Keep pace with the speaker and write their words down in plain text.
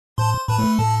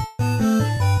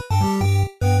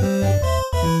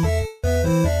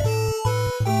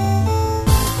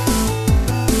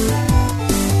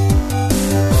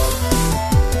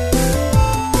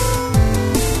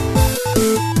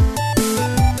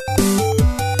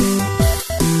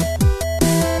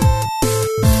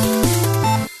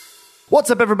What's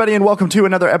up, everybody, and welcome to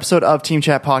another episode of Team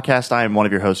Chat Podcast. I am one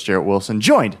of your hosts, Jarrett Wilson,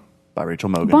 joined by Rachel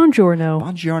Mogan. Buongiorno.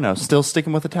 Buongiorno. Still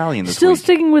sticking with Italian this Still week.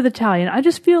 sticking with Italian. I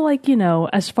just feel like,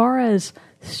 as far as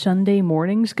Sunday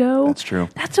mornings go, That's true.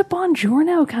 That's a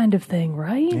buongiorno kind of thing,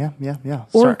 right? Yeah.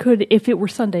 Or if it were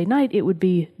Sunday night, it would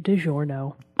be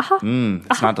DiGiorno.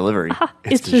 It's not delivery.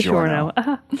 It's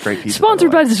DiGiorno. Great pizza.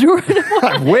 Sponsored by DiGiorno.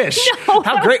 I wish. No,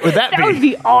 How great would that be? That would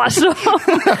be awesome.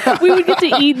 We would get to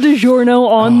eat DiGiorno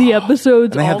on the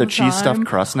episodes. And they have all their the cheese time. stuffed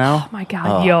crust now. Oh my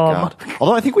God, yum. God.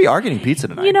 Although I think we are getting pizza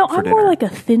tonight. I'm for dinner. more like a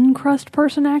thin crust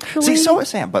person, actually. See, so is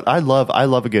Sam, but I love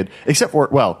a good, except for,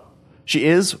 well, she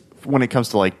is when it comes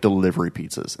to like delivery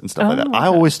pizzas and stuff like that. I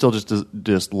always still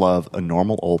just love a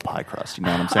normal old pie crust. You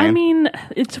know what I'm saying? I mean,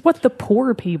 it's what the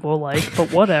poor people like,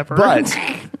 but whatever. But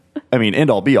I mean, end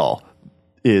all be all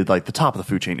is like the top of the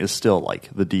food chain is still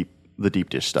like the deep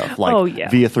dish stuff.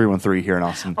 Like Via 313 here in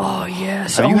Austin. Oh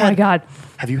yes. My God.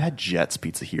 Have you had Jets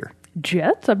Pizza here?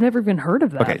 Jets? I've never even heard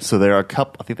of that. Okay, so there are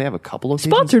I think they have a couple of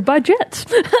Sponsored by Jets.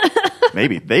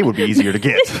 Maybe they would be easier to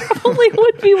get. Probably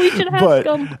would be. We should ask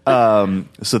them.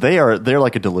 So they're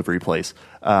like a delivery place.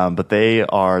 But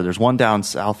there's one down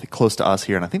south close to us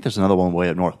here, and I think there's another one way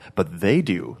up north. But they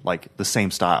do like the same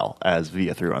style as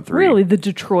Via 313. Really, the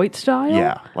Detroit style?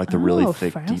 Yeah, like the really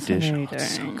thick deep dish. Fascinating. Oh,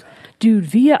 it's so good.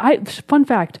 Dude, fun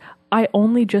fact. I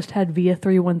only just had Via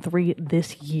 313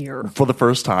 this year. For the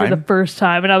first time?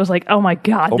 And I was like, oh my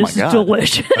God, this is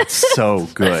delicious. That's so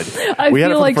good. I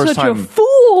feel like such a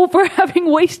fool for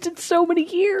having wasted so many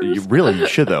years. You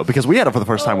should, though, because we had it for the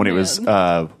first time when it was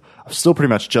still pretty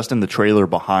much just in the trailer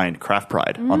behind Craft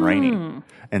Pride on Rainy.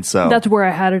 And so that's where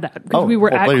I had it at. Because we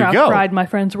were at Craft Pride. My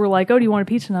friends were like, oh, do you want a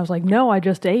pizza? And I was like, no, I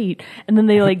just ate. And then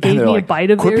they gave me a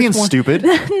bite of theirs. Quit being stupid.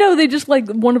 No, they just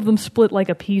one of them split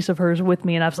a piece of hers with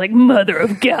me. And I was like, mother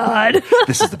of God.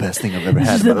 This is the best thing I've ever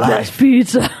had in my life. This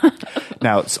is the best pizza.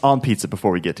 Now, it's on pizza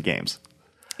before we get to games.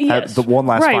 Yes. The one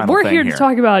last final we're thing here to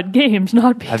talk about games,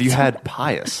 not pizza. Have you had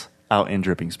Pius out in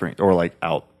Dripping Springs? Or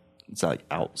out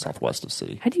southwest of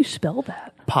city? How do you spell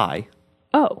that? Pie.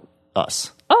 Oh.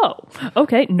 Us. Oh,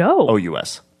 okay. No.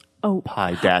 O-U-S. Oh.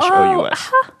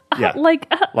 Pi-O-U-S. Yeah.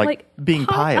 Like being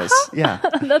pious. Yeah.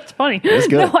 That's funny. It's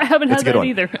good. No, I haven't had that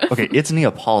either. Okay, it's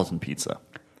Neapolitan pizza.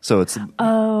 So it's...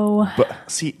 Oh. But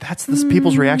see, that's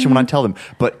people's reaction when I tell them.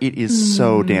 But it is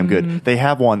so damn good. They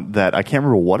have one that I can't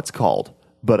remember what it's called,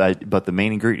 but the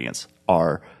main ingredients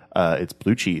are it's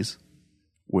blue cheese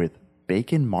with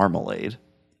bacon marmalade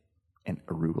and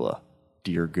arugula.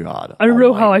 Dear God. I don't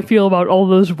know how I feel about all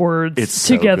those words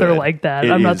together so like that.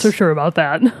 I'm not so sure about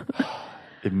that.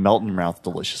 It melt in your mouth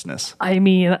deliciousness. I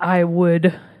mean, I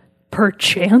would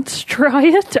perchance try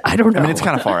it. I don't know. I mean, it's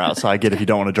kind of far out, so I get if you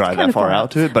don't want to drive that far out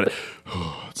to it, but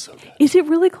it's so good. Is it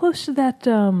really close to that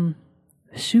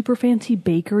super fancy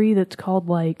bakery that's called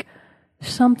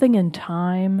something in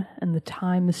thyme, and the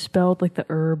thyme is spelled like the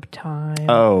herb thyme?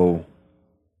 Oh,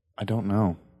 I don't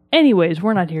know. Anyways,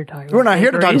 we're not here to talk about We're not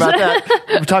here to talk about that.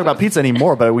 We talk about pizza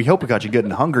anymore, but we hope we got you good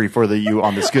and hungry for you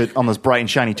on this bright and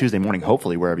shiny Tuesday morning,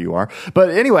 hopefully, wherever you are.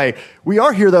 But anyway, we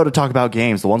are here, though, to talk about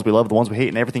games, the ones we love, the ones we hate,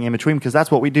 and everything in between, because that's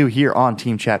what we do here on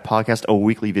Team Chat Podcast, a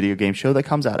weekly video game show that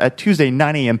comes out at Tuesday,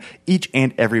 9 a.m. each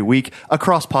and every week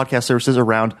across podcast services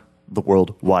around the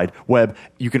World Wide Web.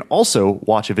 You can also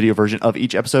watch a video version of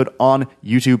each episode on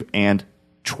YouTube and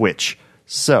Twitch.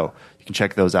 So you can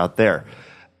check those out there.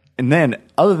 And then,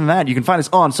 other than that, you can find us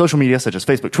on social media such as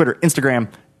Facebook, Twitter,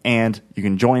 Instagram, and you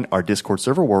can join our Discord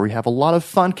server where we have a lot of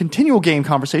fun, continual game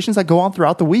conversations that go on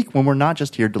throughout the week when we're not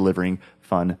just here delivering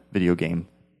fun video game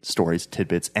stories,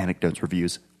 tidbits, anecdotes,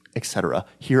 reviews, etc.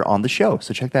 here on the show.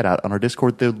 So check that out on our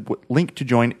Discord. The link to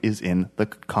join is in the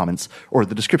comments, or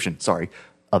the description,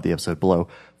 of the episode below.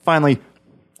 Finally,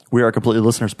 we are a completely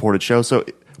listener-supported show, so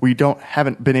we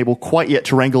haven't been able quite yet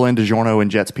to wrangle in DiGiorno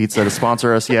and Jets Pizza to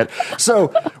sponsor us yet.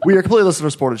 So we are a completely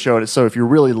listener-supported show. So if you're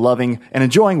really loving and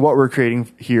enjoying what we're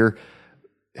creating here,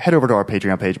 head over to our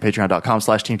Patreon page,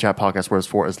 patreon.com/teamchatpodcast, where it's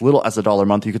for as little as $1 a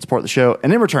month you can support the show.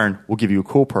 And in return, we'll give you a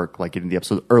cool perk like getting the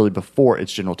episode early before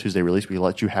its general Tuesday release. We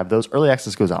let you have those. Early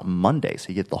access goes out Monday, so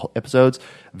you get the whole episodes,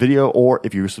 video, or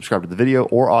if you subscribe to the video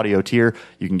or audio tier,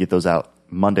 you can get those out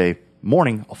Monday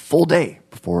morning, a full day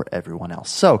before everyone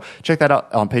else. So check that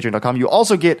out on patreon.com. You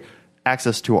also get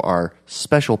access to our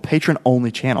special patron-only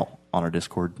channel on our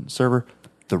Discord server,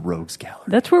 the Rogues Gallery.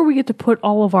 That's where we get to put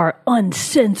all of our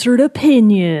uncensored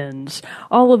opinions,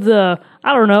 all of the,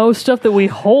 stuff that we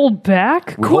hold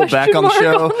back. We hold back on the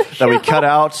show that we cut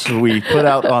out. We put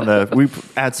out we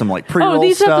add some pre-roll stuff.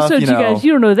 These episodes, you guys,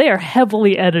 you don't know, they are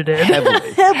heavily edited.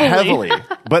 Heavily.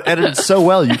 But edited so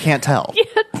well you can't tell. Yeah,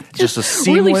 just a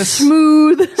seamless, really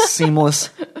smooth, seamless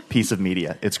piece of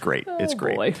media. It's great. It's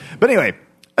great. Boy. But anyway,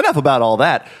 enough about all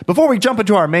that. Before we jump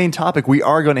into our main topic, we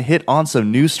are going to hit on some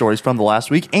news stories from the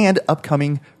last week and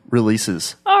upcoming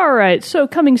releases. All right, so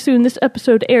coming soon, this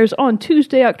episode airs on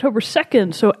Tuesday, October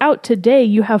 2nd. So out today,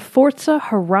 you have Forza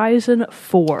Horizon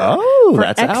 4 Oh, for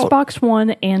that's out. Xbox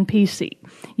One and PC.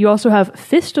 You also have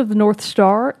Fist of the North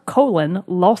Star,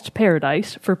 Lost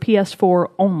Paradise for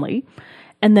PS4 only.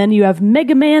 And then you have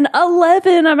Mega Man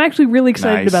 11. I'm actually really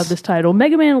excited Nice. about this title.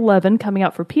 Mega Man 11 coming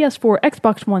out for PS4,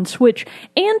 Xbox One, Switch,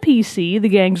 and PC. The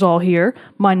gang's all here,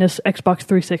 minus Xbox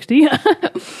 360.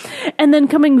 And then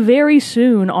coming very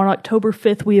soon on October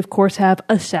 5th, we of course have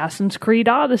Assassin's Creed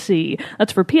Odyssey.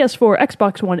 That's for PS4,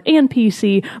 Xbox One, and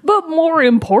PC. But more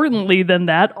importantly than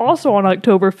that, also on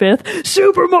October 5th,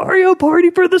 Super Mario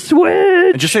Party for the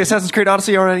Switch. Did you say Assassin's Creed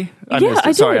Odyssey already? Yeah, missed it.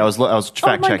 I Sorry, did. I was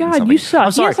fact checking God, something. you suck.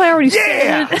 I'm sorry. Yes, I already said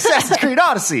Yeah, it. Assassin's Creed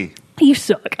Odyssey. You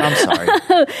suck. I'm sorry.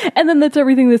 And then that's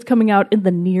everything that's coming out in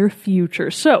the near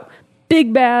future. So,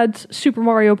 Big Bad's Super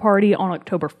Mario Party on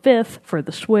October 5th for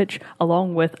the Switch,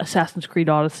 along with Assassin's Creed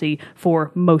Odyssey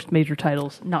for most major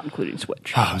titles, not including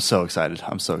Switch. Oh, I'm so excited.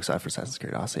 I'm so excited for Assassin's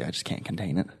Creed Odyssey. I just can't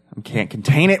contain it. I can't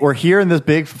contain it. We're here in this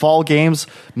big fall games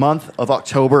month of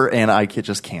October, and I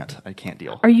just can't. I can't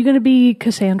deal. Are you going to be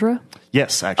Cassandra?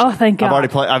 Yes, actually. Oh, thank God.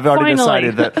 I've already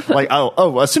Finally. decided that. Like,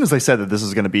 as soon as they said that this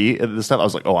is going to be this stuff, I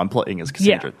was like, oh, I'm playing as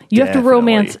Cassandra. Yeah. You have to Definitely.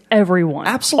 romance everyone.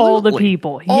 Absolutely. All the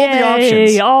people. All the Yay.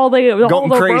 options. All the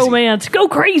crazy. romance. Go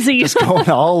crazy. Just going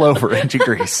all over Ancient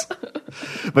Greece.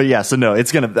 But yeah, so no,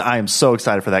 I am so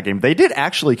excited for that game. They did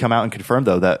actually come out and confirm,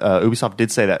 though, that Ubisoft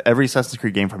did say that every Assassin's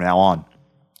Creed game from now on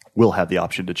will have the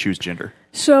option to choose gender.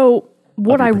 So,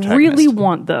 what Of I your really protagonist.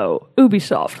 want, though,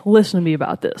 Ubisoft, listen to me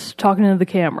about this, talking into the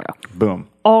camera. Boom.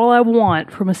 All I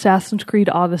want from Assassin's Creed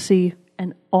Odyssey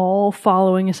and all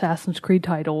following Assassin's Creed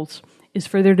titles is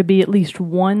for there to be at least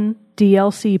one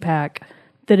DLC pack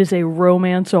that is a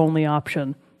romance-only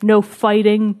option. No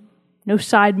fighting, no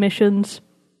side missions.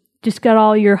 Just got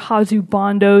all your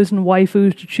Hazubandos and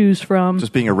waifus to choose from.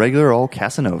 Just being a regular old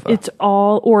Casanova. It's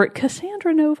all, or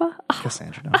Cassandra Nova.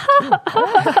 Cassandra. No.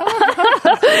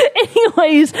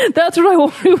 Anyways, that's what I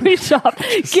want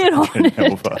Ubisoft. Get on it.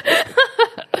 Nova.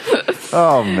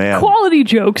 Oh, man. Quality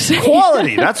jokes.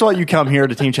 Quality. That's what you come here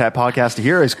to Team Chat Podcast to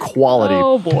hear is quality.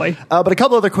 Oh, boy. But a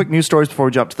couple other quick news stories before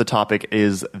we jump to the topic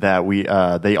is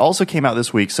that they also came out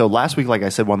this week. So last week, like I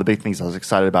said, one of the big things I was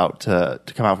excited about to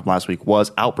come out from last week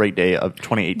was Outbreak Day of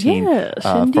 2018. Yes,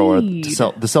 for indeed.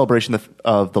 the celebration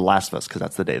of The Last of Us, because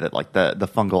that's the day that like the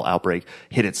fungal outbreak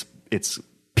hit its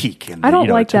peak. And I don't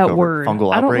it like took that over. word.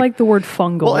 Fungal I don't outbreak. like the word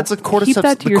fungal. Well, it's a Keep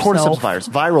that to the cordyceps yourself. virus,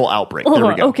 viral outbreak. There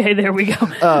we go. Okay, there we go.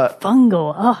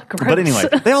 Fungal. Oh, gross. But anyway,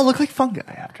 they all look like fungi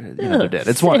after they're dead.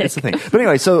 It's the sick. thing. But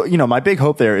anyway, so my big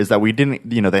hope there is that we didn't,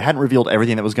 they hadn't revealed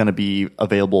everything that was going to be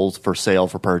available for sale,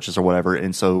 for purchase, or whatever.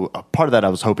 And so part of that, I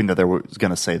was hoping that they were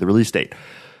going to say the release date.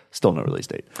 Still no release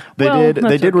date. They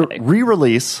That's did okay.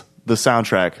 re-release the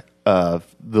soundtrack of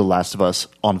The Last of Us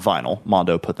on vinyl.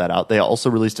 Mondo put that out. They also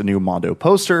released a new Mondo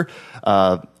poster.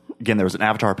 Again, there was an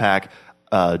avatar pack,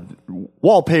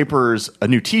 wallpapers, a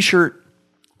new T-shirt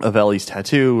of Ellie's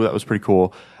tattoo. That was pretty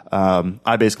cool.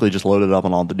 I basically just loaded up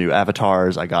on all the new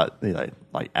avatars. I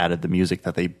added the music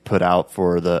that they put out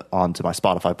onto my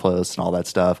Spotify playlist and all that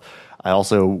stuff. I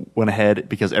also went ahead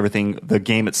because the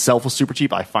game itself was super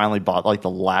cheap. I finally bought like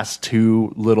the last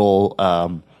two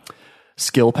little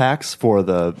skill packs for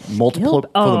the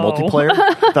multiplayer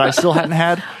that I still hadn't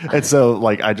had. And so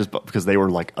like I just because they were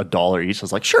like $1 each, I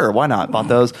was like, sure, why not? Bought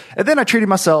those. And then I treated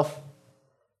myself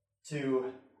I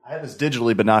had this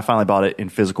digitally, but now I finally bought it in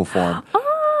physical form.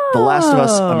 The Last of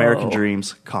Us American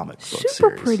Dreams comic book Super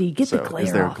series. pretty. Get the So, glare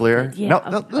Is there off glare? it. Yeah.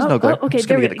 No, there's no glare. Okay, I'm just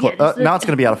gonna there get it we close. go. Yeah, now it's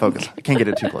going to be out of focus. I can't get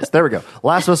it too close. There we go.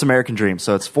 Last of Us American Dreams.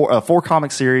 So it's four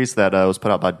comic series that was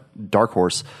put out by Dark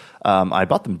Horse. I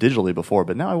bought them digitally before,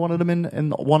 but now I wanted them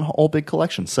in one whole big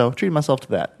collection. So I treated myself to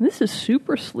that. This is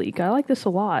super sleek. I like this a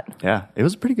lot. Yeah, it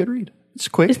was a pretty good read. It's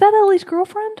quick. Is that Ellie's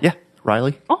girlfriend? Yeah,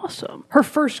 Riley. Awesome. Her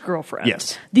first girlfriend.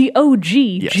 Yes. The OG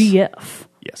GF.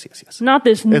 Yes. Not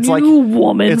this It's new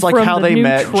woman. It's like from how the they new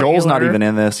met. Joel's not trailer. even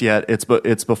in this yet. It's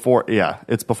before. Yeah,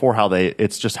 it's before how they.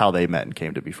 It's just how they met and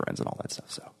came to be friends and all that stuff.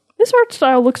 So This art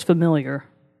style looks familiar.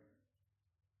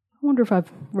 I wonder if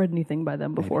I've read anything by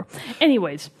them before.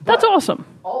 Anyways, that's awesome.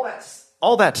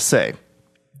 all that to say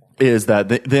is that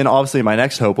then obviously my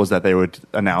next hope was that they would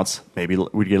announce maybe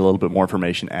we'd get a little bit more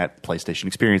information at PlayStation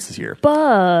Experience this year.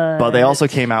 But they also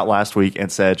came out last week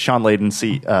and said Sean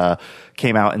Layden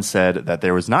came out and said that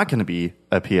there was not going to be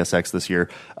a PSX this year.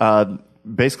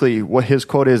 Basically, what his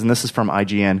quote is, and this is from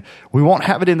IGN, we won't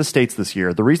have it in the States this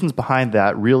year. The reasons behind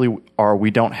that really are we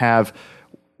don't have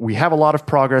we have a lot of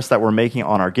progress that we're making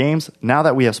on our games. Now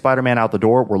that we have Spider-Man out the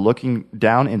door, we're looking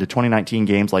down into 2019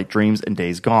 games like Dreams and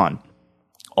Days Gone.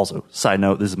 Also, side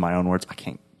note, this is my own words. I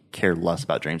can't care less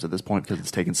about Dreams at this point because it's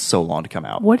taken so long to come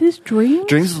out. What is Dreams?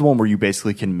 Dreams is the one where you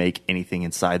basically can make anything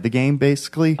inside the game,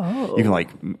 basically. Oh. You can like,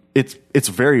 it's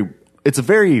a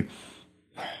very,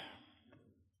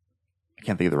 I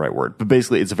can't think of the right word, but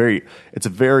basically it's a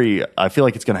very, I feel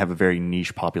like it's going to have a very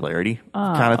niche popularity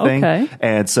kind of thing. Okay.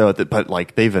 And so, but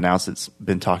like they've announced, it's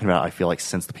been talking about, I feel like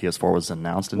since the PS4 was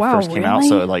announced and Wow, first came out. really?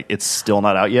 So like it's still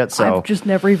not out yet. So I've just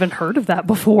never even heard of that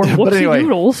before. but Whoopsie anyway,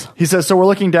 doodles. he says, so we're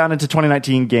looking down into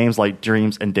 2019 games like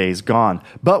Dreams and Days Gone,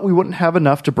 but we wouldn't have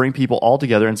enough to bring people all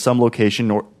together in some location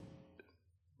or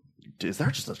is there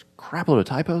just a crap load of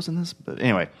typos in this? But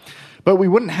anyway, but we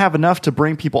wouldn't have enough to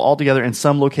bring people all together in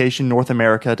some location, North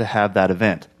America, to have that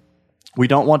event. We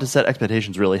don't want to set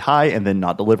expectations really high and then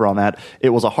not deliver on that. It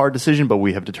was a hard decision, but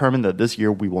we have determined that this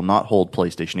year we will not hold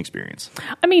PlayStation Experience.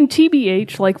 I mean,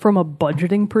 TBH, like from a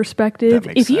budgeting perspective, That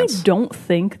makes if sense. you don't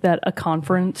think that a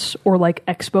conference or like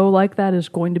expo like that is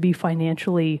going to be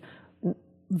financially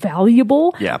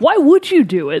valuable, Yeah. why would you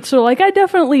do it? So like I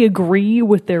definitely agree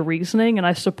with their reasoning and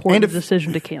I support And the if-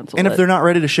 decision to cancel And it. if they're not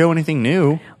ready to show anything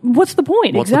new, What's the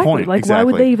point? What's the exactly. point? Like why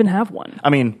would Exactly. they even have one? I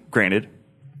mean, granted,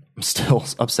 I'm still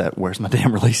upset. Where's my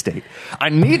damn release date? I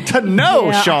need to know,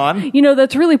 Yeah. Sean. You know,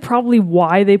 that's really probably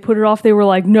why they put it off. They were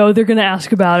like, no, they're going to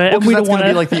ask about it. Well, and we that's don't going want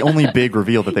to be like the only big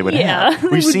reveal that they would yeah, have. that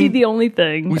would be the only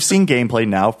thing. We've seen gameplay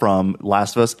now from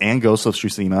Last of Us and Ghost of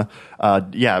Tsushima.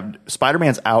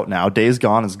 Spider-Man's out now. Days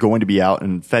Gone is going to be out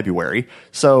in February.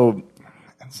 So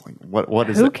it's like, what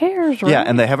is Who it? cares, right? Yeah,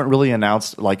 and they haven't really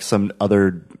announced like some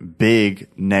other big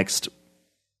next,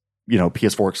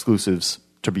 PS4 exclusives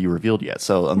to be revealed yet.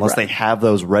 So unless they have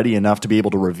those ready enough to be able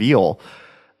to reveal,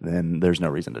 then there's no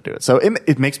reason to do it. So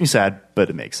it makes me sad, but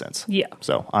it makes sense. Yeah.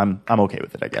 So I'm okay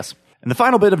with it, I guess. And the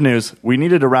final bit of news, we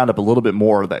needed to round up a little bit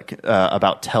more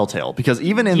about Telltale, because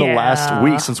even in the last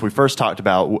week since we first talked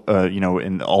about,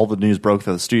 and all the news broke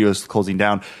that the studio's closing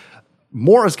down,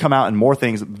 more has come out and more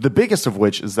things, the biggest of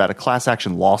which is that a class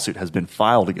action lawsuit has been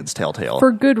filed against Telltale.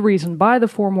 For good reason, by the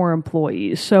former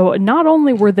employees. So not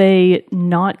only were they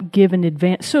not given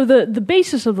advance, so the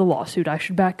basis of the lawsuit, I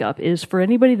should back up, is for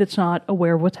anybody that's not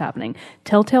aware of what's happening.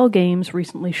 Telltale Games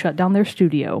recently shut down their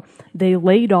studio. They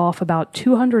laid off about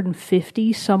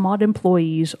 250 some odd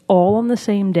employees all on the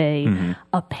same day. Mm-hmm.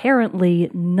 Apparently,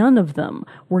 none of them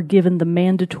were given the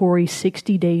mandatory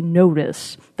 60-day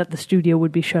notice that the studio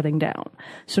would be shutting down.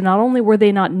 So not only were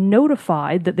they not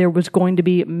notified that there was going to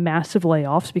be massive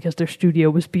layoffs because their studio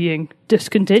was being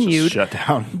discontinued, Shut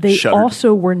down. they Shuttered.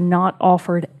 also were not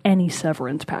offered any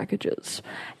severance packages.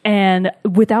 And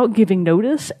without giving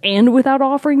notice and without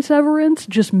offering severance,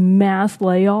 just mass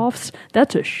layoffs,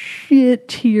 that's a shit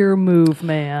tier move,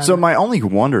 man. So my only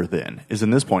wonder then is in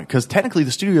this point, because technically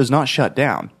the studio is not shut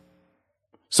down.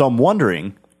 So I'm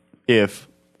wondering if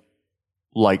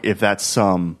that's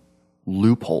some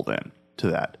loophole then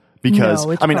to that, because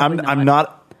No, it's I mean probably I'm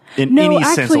not in no, any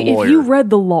actually, sense a lawyer. if you read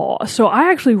the law, so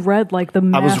I actually read like the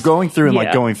I was going through and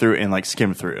yeah. going through and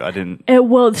skimmed through. I didn't.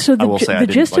 Well, so I will say I the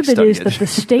didn't, gist of it study is it. that the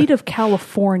state of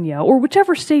California, or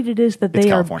whichever state it is that they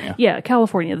are, California. yeah,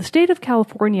 California. The state of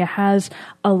California has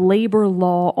a labor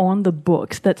law on the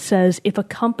books that says if a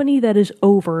company that is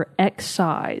over X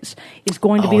size is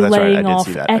going to be that's right. I laying did off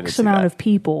see that. I did X see amount that. of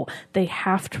people, they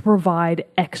have to provide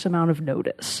X amount of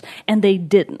notice, and they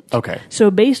didn't. Okay.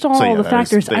 So based on So, all yeah, the that is-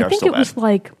 factors, they I are think still it was bad.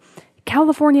 like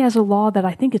California has a law that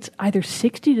I think it's either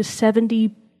 60 to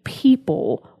 70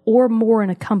 people or more in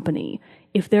a company.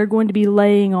 If they're going to be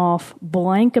laying off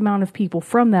blank amount of people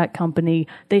from that company,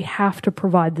 they have to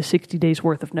provide the 60 days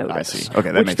worth of notice. I see.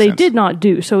 Okay, that which makes they sense. did not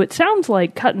do. So it sounds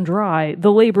like cut and dry,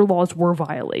 the labor laws were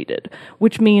violated,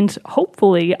 which means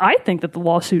hopefully I think that the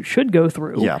lawsuit should go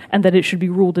through Yeah. and that it should be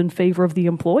ruled in favor of the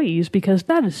employees, because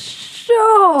that is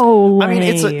so lame. I mean,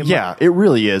 it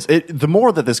really is. The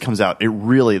more that this comes out, it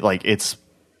really it's.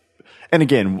 And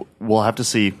again, we'll have to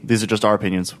see. These are just our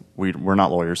opinions. We're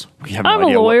not lawyers. We have no I'm a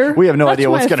idea. lawyer. We have no That's idea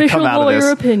my what's going to come official out of this.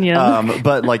 lawyer opinion.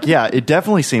 But it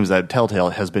definitely seems that Telltale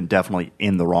has been definitely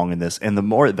in the wrong in this. And the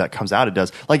more that comes out, it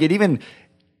does. Like it even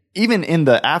in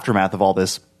the aftermath of all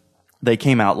this, they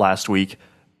came out last week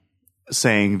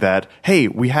saying that, hey,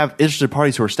 we have interested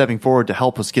parties who are stepping forward to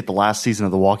help us get the last season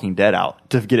of The Walking Dead out,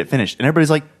 to get it finished. And everybody's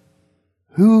like,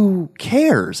 who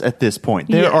cares at this point?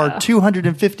 There Yeah. are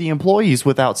 250 employees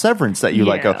without severance that you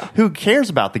let go. Yeah. Who cares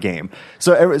about the game?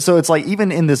 So it's like,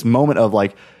 even in this moment of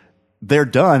like, they're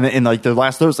done, and like their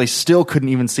last throws, they still couldn't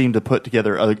even seem to put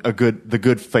together the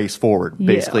good face forward,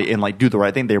 basically, and like do the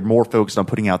right thing. They're more focused on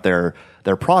putting out their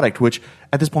product, which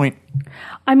at this point,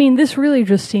 I mean, this really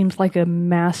just seems like a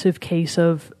massive case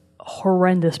of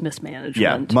horrendous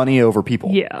mismanagement. Yeah, money over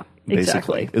people. Yeah,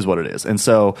 basically, exactly. is what it is. And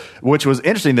so, which was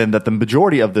interesting then that the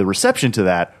majority of the reception to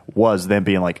that was them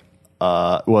being like,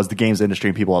 was the games industry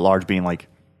and people at large being like,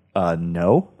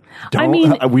 no.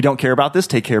 We don't care about this.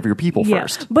 Take care of your people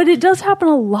first. But it does happen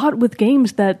a lot with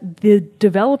games that the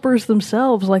developers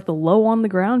themselves, like the low on the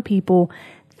ground people,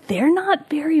 they're not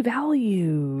very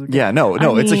valued. Yeah, no,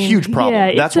 it's a huge problem.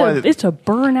 Yeah, that's why it's a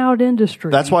burnout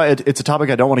industry. That's why it's a topic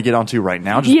I don't want to get onto right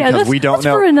now, just because we don't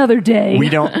know. For another day. We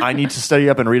don't. I need to study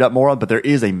up and read up more on. But there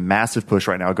is a massive push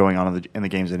right now going on in the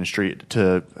games industry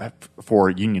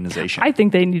for unionization. I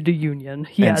think they need a union.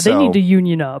 Yeah, they need to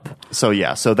union up. So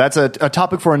that's a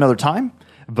topic for another time.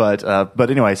 But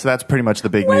anyway, so that's pretty much the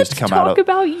big news to come out of. Let's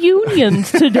talk about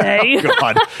unions today. Oh,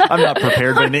 God, I'm not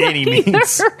prepared by any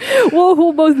means. Well,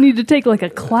 we'll both need to take like a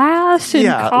class in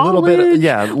college. A little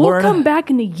bit. We'll come back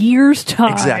in a year's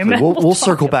time. Exactly. We'll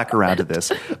circle back around to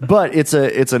this. But it's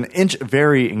an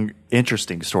very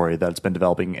interesting story that's been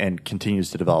developing and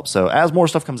continues to develop. So as more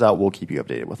stuff comes out, we'll keep you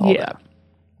updated with all that.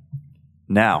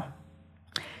 Now,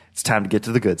 it's time to get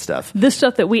to the good stuff. This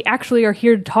stuff that we actually are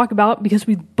here to talk about because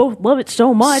we both love it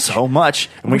so much.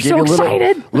 And we gave you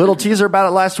a little teaser about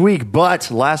it last week. But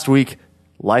last week,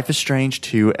 Life is Strange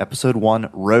 2 Episode 1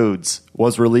 Roads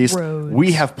was released.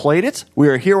 We have played it. We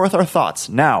are here with our thoughts.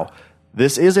 Now,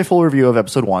 this is a full review of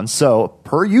Episode 1. So,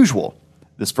 per usual,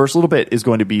 this first little bit is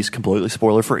going to be completely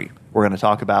spoiler-free. We're going to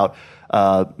talk about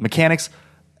mechanics,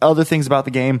 other things about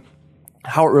the game,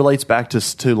 how it relates back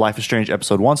to Life is Strange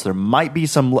Episode 1. So there might be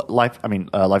some Life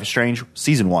is Strange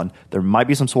Season 1. There might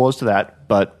be some spoilers to that,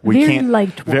 but we can't.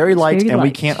 Very light, and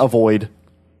we can't avoid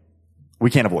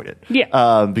it.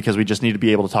 Yeah. Because we just need to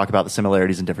be able to talk about the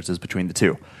similarities and differences between the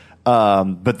two.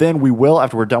 But then we will,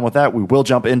 after we're done with that, we will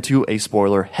jump into a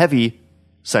spoiler-heavy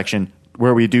section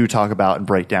where we do talk about and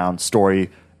break down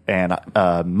story and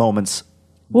moments.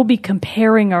 We'll be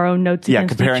comparing our own notes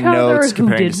against comparing each other, notes,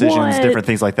 comparing decisions, different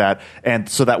things like that. And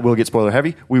so that will get spoiler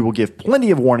heavy. We will give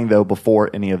plenty of warning, though, before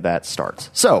any of that starts.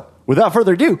 So, without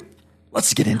further ado,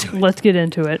 let's get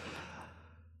into it.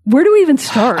 Where do we even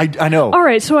start? I know. All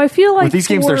right, so I feel like with these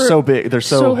games, they're so big.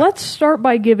 So let's start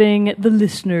by giving the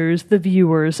listeners, the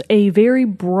viewers, a very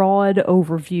broad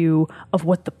overview of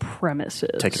what the premise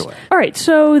is. Take it away. All right,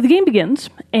 so the game begins,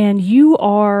 and you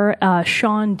are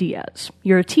Sean Diaz.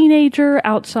 You're a teenager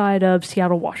outside of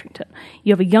Seattle, Washington.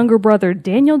 You have a younger brother,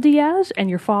 Daniel Diaz, and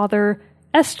your father,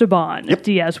 Esteban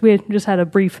Diaz. We had just had a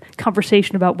brief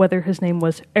conversation about whether his name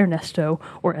was Ernesto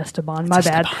or Esteban. My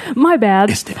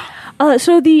bad. Esteban.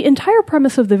 So the entire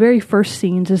premise of the very first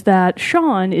scenes is that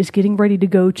Sean is getting ready to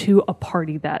go to a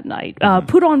party that night,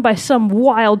 put on by some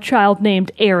wild child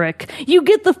named Eric. You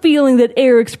get the feeling that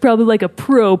Eric's probably like a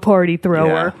pro party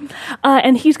thrower. Yeah.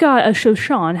 And he's got, so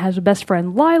Sean has a best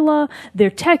friend, Lila.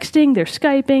 They're texting, they're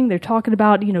Skyping, they're talking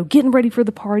about, getting ready for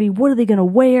the party. What are they going to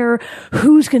wear?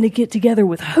 Who's going to get together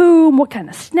with whom? What kind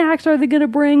of snacks are they going to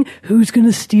bring? Who's going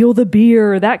to steal the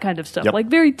beer? That kind of stuff. Yep. Like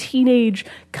very teenage,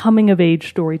 coming-of-age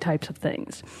story types of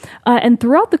things. And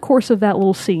throughout the course of that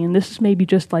little scene, this is maybe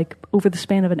just like over the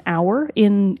span of an hour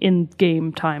in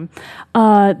game time,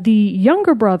 the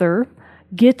younger brother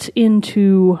gets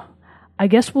into, I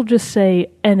guess we'll just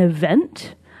say, an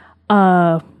event.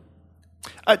 I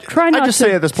just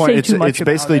say at this point, it's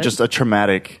basically just a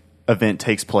traumatic event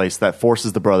takes place that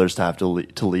forces the brothers to have to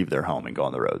leave their home and go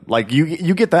on the road. Like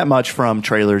you get that much from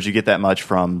trailers, you get that much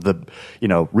from the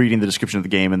reading the description of the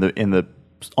game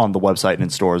on the website and in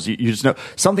stores. You just know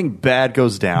something bad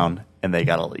goes down and they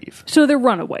gotta leave. So they're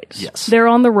runaways. Yes, they're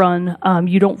on the run.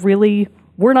 You don't really.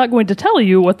 We're not going to tell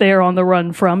you what they are on the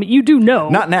run from. You do know.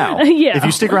 Not now. Yeah. If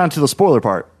you stick around to the spoiler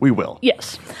part, we will.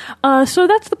 Yes. So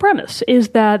that's the premise, is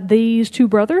that these two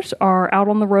brothers are out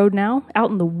on the road now, out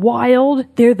in the wild.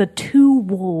 They're the two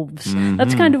wolves. Mm-hmm.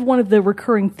 That's kind of one of the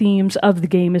recurring themes of the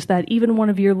game, is that even one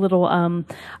of your little, I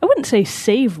wouldn't say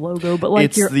save logo, but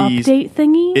like your update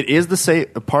thingy. It is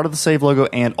part of the save logo,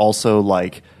 and also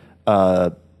like,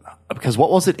 because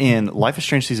what was it in Life is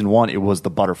Strange Season 1? It was the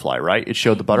butterfly, right? It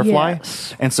showed the butterfly.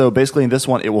 Yes. And so basically in this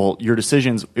one, it will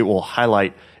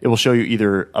show you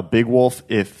either a big wolf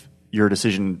if your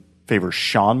decision favors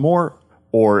Sean more,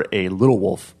 or a little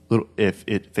wolf if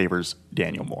it favors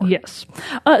Daniel more. Yes.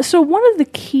 So one of the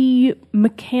key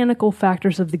mechanical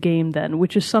factors of the game then,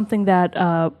 which is something that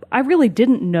I really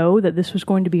didn't know that this was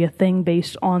going to be a thing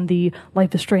based on the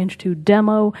Life is Strange 2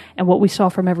 demo and what we saw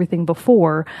from everything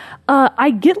before,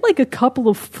 I get like a couple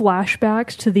of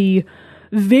flashbacks to the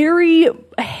very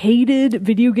hated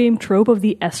video game trope of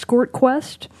the escort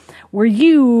quest, where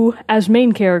you, as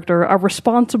main character, are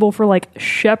responsible for like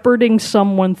shepherding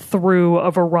someone through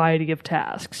a variety of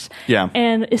tasks. Yeah.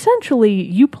 And essentially,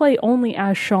 you play only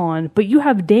as Sean, but you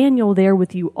have Daniel there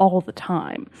with you all the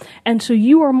time. And so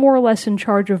you are more or less in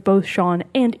charge of both Sean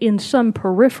and, in some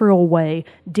peripheral way,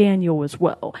 Daniel as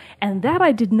well. And that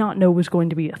I did not know was going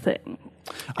to be a thing.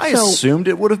 I assumed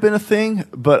it would have been a thing,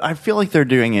 but I feel like they're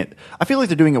doing it. I feel like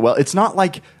they're doing it well. It's not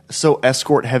like so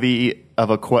escort heavy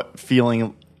of a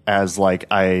feeling as like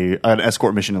an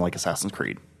escort mission in like Assassin's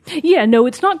Creed. Yeah, no,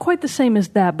 it's not quite the same as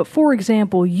that. But for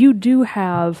example, you do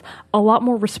have a lot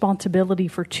more responsibility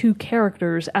for two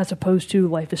characters as opposed to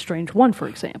Life is Strange 1, for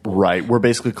example. Right, where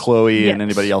basically Chloe Yes. and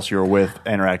anybody else you were with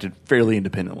interacted fairly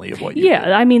independently of what you did.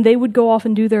 Yeah, I mean, they would go off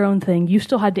and do their own thing. You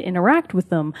still had to interact with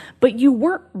them, but you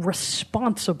weren't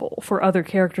responsible for other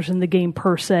characters in the game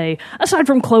per se, aside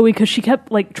from Chloe, because she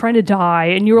kept like trying to die,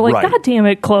 and you were like, Right. God damn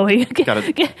it, Chloe.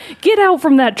 Get out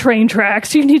from that train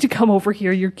tracks. You need to come over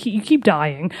here. You keep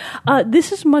dying.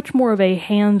 This is much more of a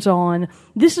hands-on,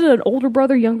 this is an older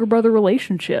brother, younger brother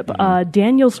relationship.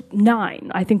 Daniel's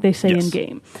 9, I think they say Yes. in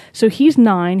game. So he's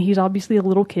 9, he's obviously a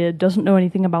little kid, doesn't know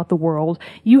anything about the world.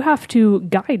 You have to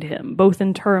guide him, both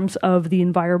in terms of the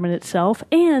environment itself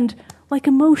and like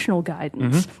emotional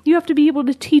guidance. You have to be able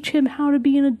to teach him how to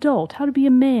be an adult, how to be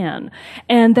a man.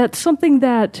 And that's something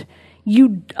that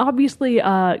you obviously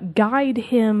guide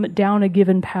him down a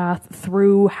given path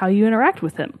through how you interact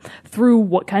with him, through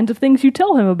what kinds of things you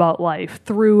tell him about life,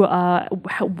 through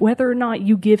whether or not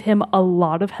you give him a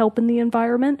lot of help in the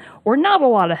environment or not a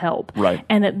lot of help. Right.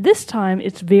 And at this time,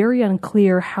 it's very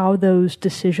unclear how those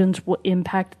decisions will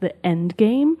impact the end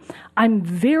game. I'm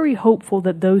very hopeful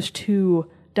that those two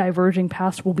diverging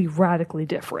paths will be radically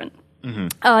different.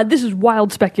 This is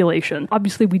wild speculation.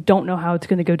 Obviously, we don't know how it's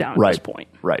going to go down at this point.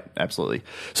 Right, absolutely.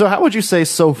 So how would you say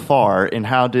so far, and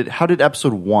how did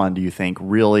episode 1, do you think,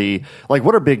 really, like,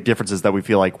 what are big differences that we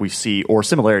feel like we see, or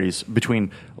similarities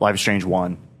between Life is Strange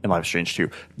 1 and Life is Strange 2?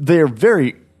 They're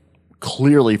very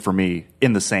clearly, for me,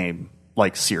 in the same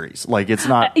like series. Like, it's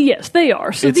not Yes, they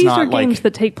are. So it's these not are games like-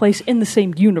 that take place in the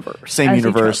same universe. as each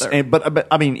other. but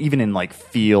I mean, even in like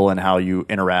feel and how you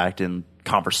interact in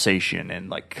conversation and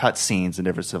like cut scenes and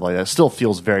different stuff like that, still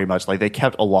feels very much like they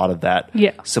kept a lot of that.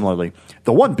 Yeah. Similarly,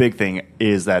 the one big thing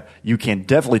is that you can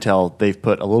definitely tell they've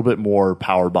put a little bit more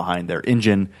power behind their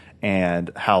engine and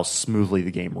how smoothly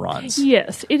the game runs.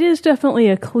 Yes, it is definitely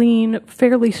a clean,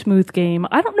 fairly smooth game.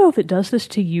 I don't know if it does this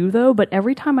to you, though, but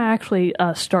every time I actually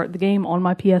start the game on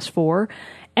my PS4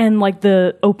 and like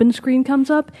the open screen comes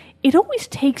up, it always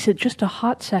takes it just a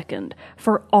hot second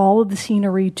for all of the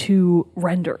scenery to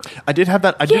render. I did have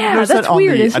that. I didn't Yeah, notice that's that on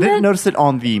weird, the. I isn't didn't it? notice it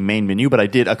on the main menu, but I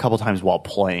did a couple times while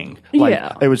playing. Like,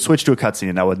 Yeah. it would switch to a cutscene,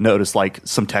 and I would notice like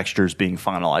some textures being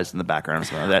finalized in the background or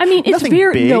something like that. I mean, it's Nothing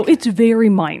very big. it's very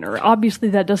minor. Obviously,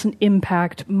 that doesn't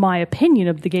impact my opinion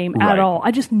of the game Right. at all.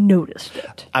 I just noticed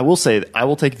it. I will say I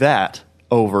will take that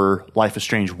over Life is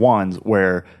Strange 1's,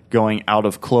 where going out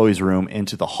of Chloe's room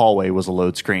into the hallway was a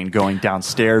load screen, going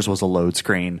downstairs was a load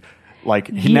screen.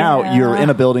 Like, now Yeah. you're in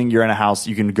a building, you're in a house,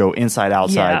 you can go inside,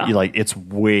 outside. Yeah. You like, it's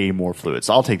way more fluid.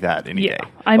 So I'll take that any Yeah. day.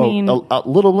 I mean- a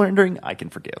little rendering, I can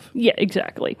forgive. Yeah,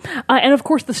 exactly. And of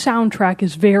course, the soundtrack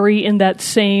is very in that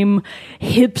same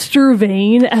hipster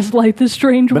vein as Life is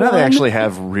Strange But 1. now they actually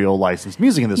have real licensed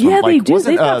music in this Yeah, one. Like, they do.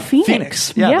 wasn't, They've got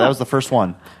Phoenix. Yeah, Yeah. that was the first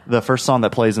one. The first song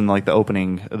that plays in like the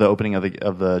opening of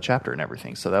the chapter and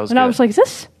everything. So that was And good. I was like, is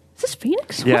this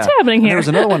Phoenix? Yeah. What's happening And here? there was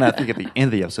another one I think at the end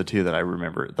of the episode too that I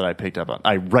remember that I picked up on.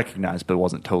 I recognized, but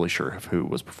wasn't totally sure of who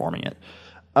was performing it.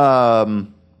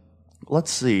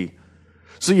 Let's see.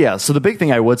 So yeah, so the big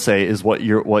thing I would say is one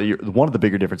of the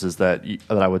bigger differences that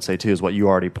I would say too is what you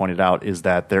already pointed out is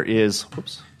that there is.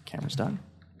 Whoops, camera's done.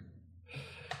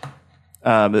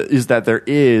 Is that there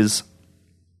is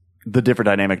the different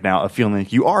dynamic now of feeling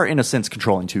like you are in a sense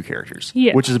controlling two characters,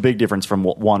 Yeah. which is a big difference from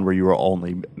one where you were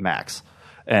only Max.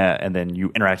 And then you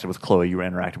interacted with Chloe, you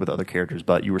interacted with other characters,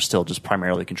 but you were still just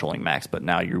primarily controlling Max. But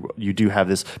now you do have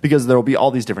this, because there will be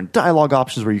all these different dialogue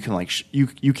options where you can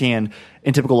you can,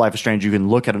 in typical Life is Strange, you can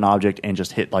look at an object and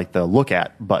just hit like the look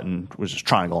at button, which is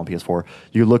triangle on PS4.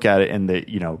 You look at it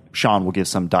and Sean will give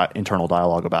some internal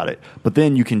dialogue about it. But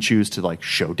then you can choose to like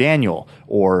show Daniel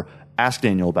or ask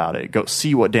Daniel about it, go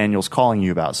see what Daniel's calling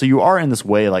you about. So you are in this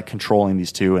way like controlling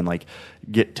these two and like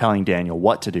telling Daniel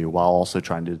what to do while also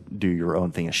trying to do your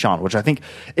own thing as Sean, which I think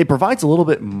it provides a little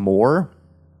bit more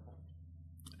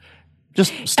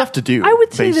just stuff to do. I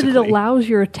would say basically. that it allows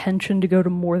your attention to go to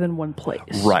more than one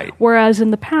place. Right. Whereas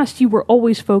in the past, you were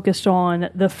always focused on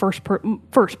the first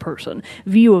person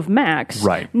view of Max.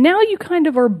 Right. Now you kind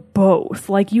of are both.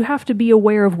 Like, you have to be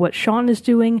aware of what Sean is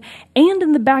doing, and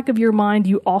in the back of your mind,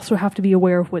 you also have to be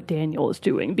aware of what Daniel is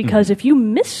doing. Because if you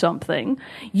miss something,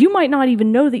 you might not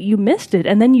even know that you missed it,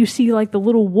 and then you see like the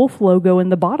little wolf logo in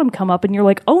the bottom come up, and you're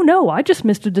like, oh no, I just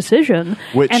missed a decision,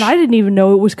 and I didn't even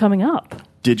know it was coming up.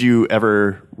 Did you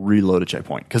ever reload a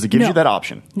checkpoint? Because it gives you that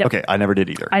option. No. Okay, I never did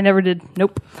either. I never did.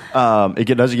 Nope.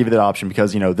 It does give you that option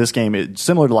because, this game,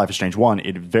 similar to Life is Strange 1,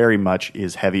 it very much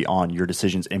is heavy on your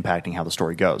decisions impacting how the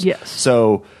story goes. Yes.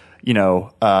 So,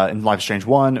 in Life is Strange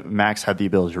 1, Max had the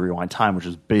ability to rewind time, which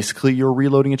is basically you're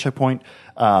reloading a checkpoint.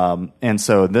 And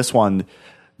so in this one,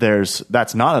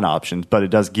 that's not an option, but it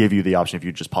does give you the option if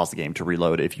you just pause the game to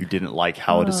reload if you didn't like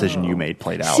how a decision you made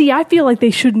played out. See, I feel like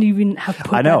they shouldn't even have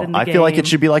put I know. that in the game. I feel like it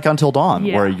should be like Until Dawn,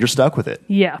 where you're stuck with it.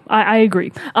 Yeah, I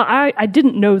agree. I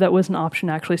didn't know that was an option,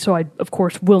 actually, so I, of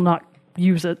course, will not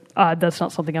use it. That's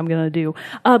not something I'm going to do.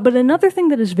 But another thing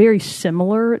that is very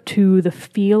similar to the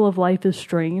feel of Life is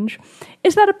Strange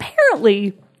is that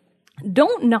apparently,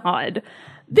 don't nod,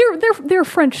 they're a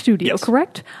French studio,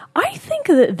 correct? I think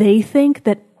that they think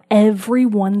that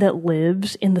everyone that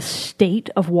lives in the state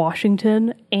of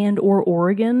Washington and or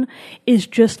Oregon is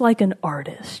just like an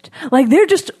artist. Like, they're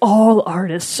just all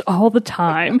artists all the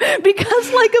time.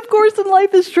 Because, like, of course, in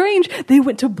Life is Strange, they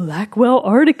went to Blackwell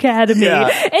Art Academy.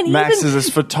 Yeah. And Max is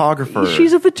a photographer.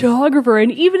 She's a photographer.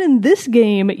 And even in this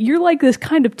game, you're like this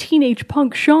kind of teenage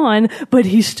punk Sean, but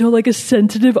he's still like a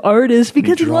sensitive artist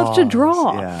because he loves to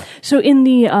draw. Yeah. So in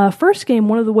the first game,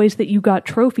 one of the ways that you got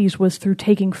trophies was through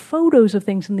taking photos of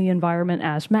things in the environment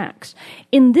as Max.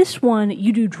 In this one,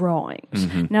 you do drawings.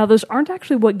 Mm-hmm. Now, those aren't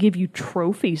actually what give you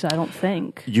trophies, I don't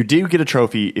think. You do get a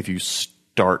trophy if you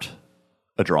start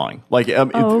a drawing. Like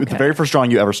okay. the very first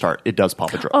drawing you ever start, it does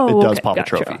pop a Gotcha.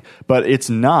 trophy. But it's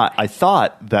not. I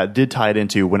thought that did tie it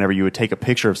into whenever you would take a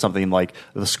picture of something like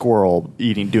the squirrel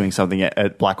doing something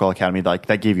at Blackwell Academy, like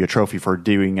that gave you a trophy for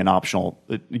getting an optional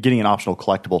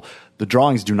collectible. The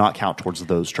drawings do not count towards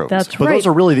those trophies. That's but right. those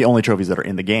are really the only trophies that are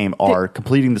in the game are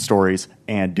completing the stories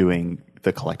and doing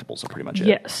the collectibles are pretty much it.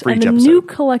 Yes, for and each the episode. new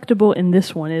collectible in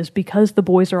this one is because the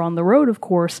boys are on the road, of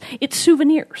course, it's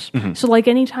souvenirs. Mm-hmm. So like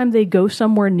anytime they go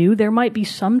somewhere new, there might be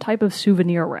some type of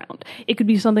souvenir around. It could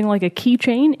be something like a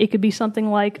keychain. It could be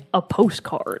something like a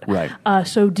postcard. Right.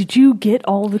 So did you get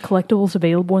all the collectibles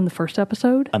available in the first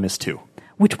episode? I missed 2.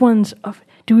 Which ones?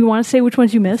 Do we want to say which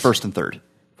ones you missed? First and third.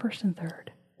 First and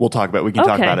third. We can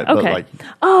talk about it, but like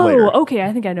Oh, later. okay.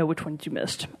 I think I know which ones you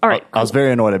missed. All right. I was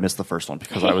very annoyed I missed the first one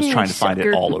because I was trying to find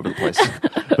it all over the place.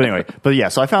 But yeah,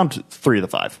 so I found 3 of the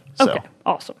 5. So. Okay,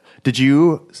 awesome. Did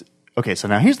you? Okay, so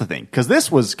now here's the thing, because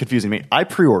this was confusing me. I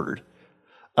pre-ordered.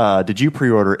 Did you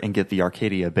pre-order and get the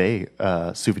Arcadia Bay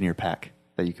souvenir pack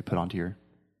that you could put onto your?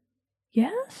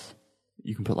 Yes.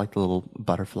 You can put like the little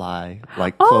butterfly,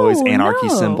 like Chloe's anarchy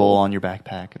symbol on your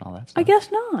backpack and all that stuff. I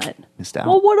guess not. Missed out.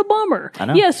 Well, what a bummer. I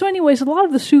know. Yeah, so anyways, a lot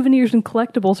of the souvenirs and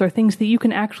collectibles are things that you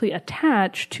can actually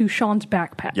attach to Sean's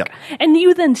backpack. Yep. And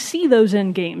you then see those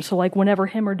in game. So like whenever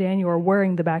him or Daniel are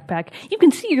wearing the backpack, you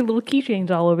can see your little keychains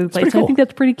all over the place. pretty cool. I think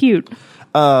that's pretty cute.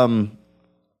 What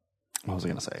was I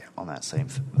going to say on that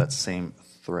same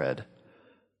thread?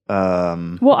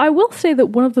 Well, I will say that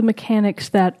one of the mechanics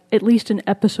that, at least in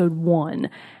episode 1,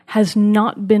 has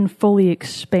not been fully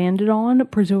expanded on,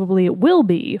 presumably it will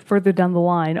be further down the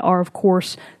line, are, of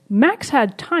course, Max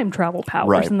had time travel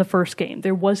powers in the first game.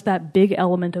 There was that big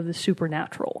element of the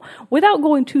supernatural. Without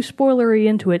going too spoilery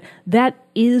into it, that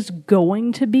is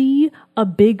going to be a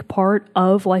big part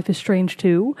of Life is Strange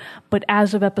 2, but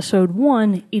as of episode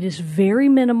 1, it is very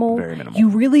minimal. Very minimal. You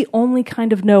really only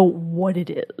kind of know what it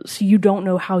is. You don't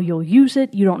know how you'll use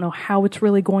it. You don't know how it's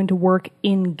really going to work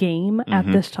in-game at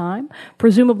this time.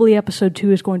 Presumably, episode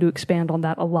 2 is going to expand on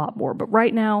that a lot more, but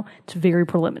right now, it's very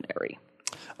preliminary.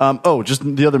 Just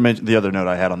the other note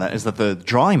I had on that is that the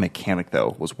drawing mechanic,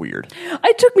 though, was weird.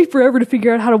 It took me forever to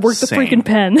figure out how to work the Same. freaking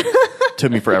pen.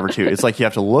 Took me forever, too. It's like you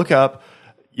have to look up,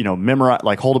 memorize,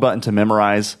 like hold a button to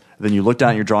memorize, then you look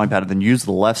down at your drawing pad and then use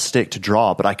the left stick to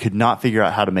draw, but I could not figure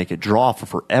out how to make it draw for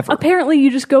forever. Apparently, you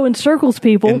just go in circles,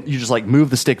 people. And you just like move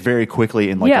the stick very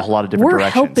quickly in like a lot of different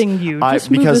directions. We're helping you.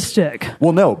 Just move the stick.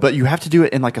 Well, no, but you have to do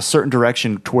it in like a certain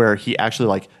direction to where he actually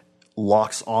like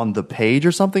locks on the page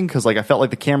or something, because like I felt like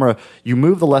the camera, you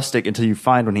move the left stick until you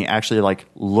find when he actually like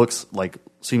looks like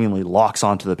seemingly locks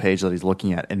onto the page that he's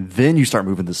looking at, and then you start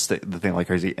moving the thing like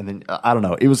crazy, and then I don't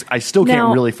know, it was, I still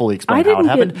can't really fully explain how it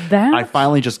happened. I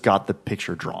finally just got the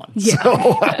picture drawn. Yeah.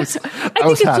 So I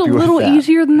think it's a little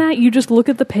easier than that. You just look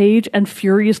at the page and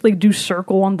furiously do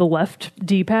circle on the left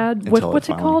D-pad. What's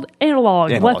it called?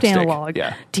 Analog left stick. analog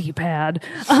Yeah. D-pad.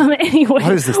 Anyway,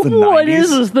 what is this, the 90s? What is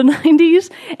this, the 90s?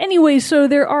 Anyway, so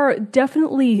there are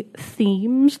definitely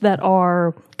themes that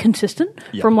are consistent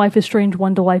from Life is Strange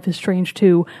 1 to Life is Strange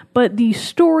 2, but the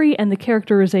story and the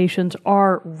characterizations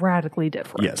are radically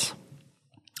different. Yes.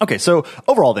 Okay, so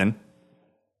overall then,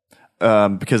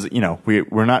 because you know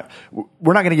we're not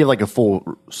going to give like a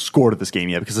full score to this game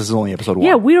yet, because this is only episode 1.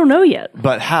 Yeah, we don't know yet.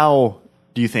 But how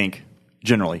do you think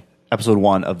generally episode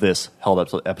 1 of this held up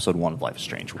to episode 1 of Life is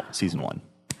Strange season 1?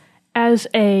 As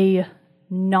a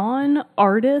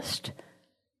non-artist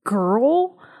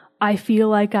girl, I feel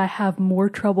like I have more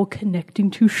trouble connecting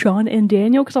to Sean and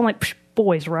Daniel, because I'm like, psh,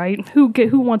 boys, right?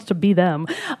 Who wants to be them?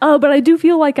 But I do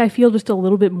feel like I feel just a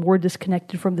little bit more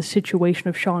disconnected from the situation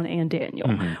of Sean and Daniel.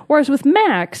 Mm-hmm. Whereas with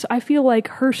Max, I feel like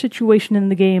her situation in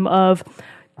the game of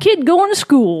kid going to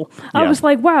school, I was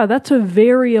like, wow, that's a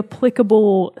very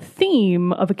applicable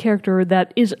theme of a character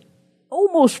that is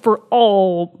almost for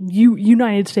all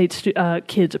United States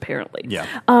kids, apparently. Yeah.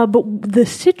 But the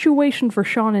situation for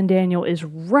Sean and Daniel is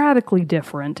radically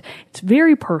different. It's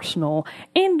very personal,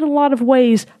 and in a lot of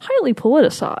ways, highly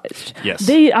politicized. Yes.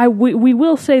 We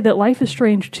will say that Life is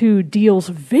Strange 2 deals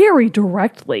very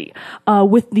directly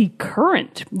with the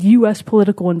current U.S.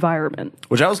 political environment.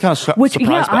 Which I was kind of surprised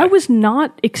by. I was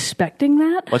not expecting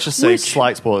that. Let's just say,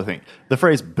 slight spoiler thing. The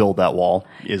phrase "build that wall"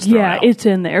 is thrown out. It's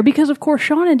in there because, of course,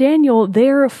 Sean and Daniel,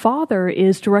 their father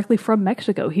is directly from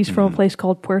Mexico. He's from a place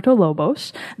called Puerto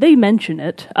Lobos. They mention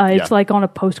it. It's like on a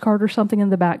postcard or something in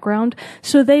the background.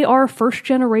 So they are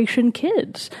first-generation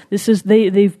kids.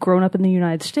 They've grown up in the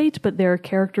United States, but there are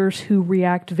characters who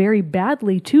react very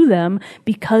badly to them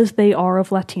because they are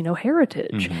of Latino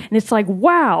heritage. Mm-hmm. And it's like,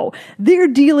 wow, they're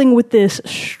dealing with this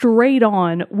straight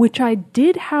on, which I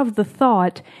did have the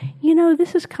thought,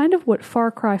 this is kind of what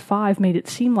Far Cry 5 made it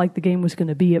seem like the game was going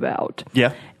to be about.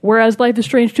 Yeah. Whereas Life is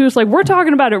Strange 2 is like, we're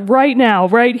talking about it right now,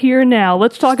 right here now.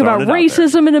 Let's talk about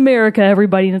racism in America,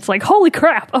 everybody. And it's like, holy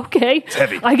crap, okay. It's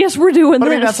heavy. I guess we're doing this.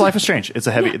 I mean, that's Life is Strange. It's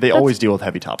a heavy, they always deal with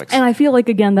heavy topics. And I feel like,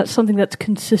 again, that's something that's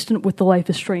consistent with the Life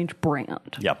is Strange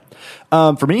brand. Yep.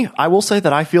 For me, I will say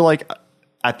that I feel like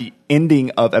at the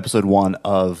ending of episode 1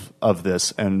 of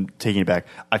this, and taking it back,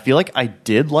 I feel like I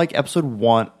did like episode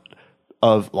 1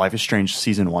 of Life is Strange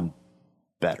season 1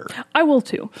 better. I will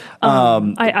too.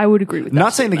 I would agree with that.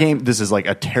 Not saying the game, this is like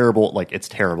a terrible, like it's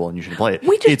terrible and you should play it.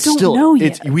 We just don't know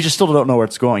yet. We just still don't know where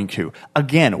it's going to.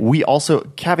 Again, we also,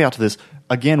 caveat to this,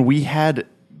 again, we had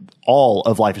all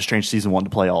of Life is Strange season 1 to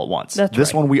play all at once.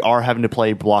 This one we are having to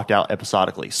play blocked out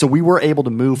episodically. So we were able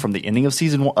to move from the ending of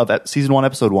season 1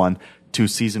 episode 1 to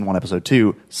season 1 episode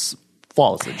 2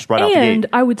 flawlessly, just right out the gate. And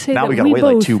I would say now that we gotta wait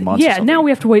like 2 months. Yeah, now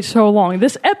we have to wait so long.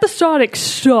 This episodic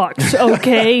sucks.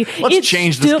 Okay, let's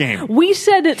change this game. We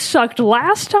said it sucked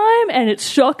last time, and it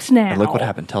sucks now. And look what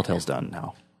happened. Telltale's done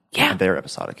now. Yeah, and they're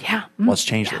episodic. Yeah, let's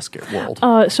change this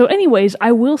world. So, anyways,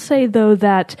 I will say though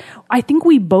that I think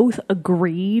we both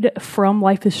agreed from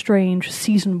Life is Strange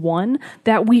season 1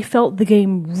 that we felt the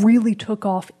game really took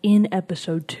off in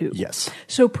episode 2. Yes.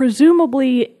 So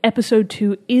presumably, episode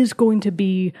 2 is going to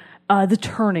be the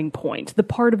turning point, the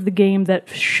part of the game that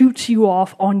shoots you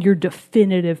off on your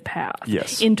definitive path.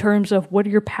 Yes. In terms of what are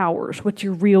your powers, what's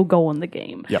your real goal in the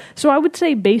game. Yep. So I would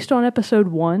say based on episode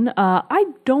 1, I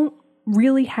don't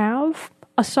really have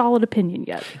a solid opinion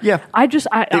yet. Yeah.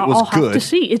 I'll have to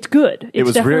see. It's good. It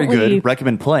was very good.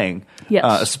 Recommend playing.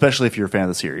 Yes. Especially if you're a fan of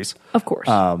the series. Of course.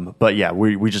 But yeah,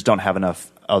 we just don't have enough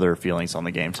other feelings on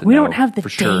the game to know. We don't have the for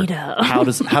sure data. how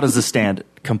does this stand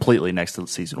completely next to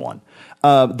season 1?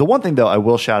 The one thing though I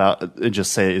will shout out and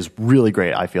just say is really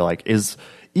great, I feel like, is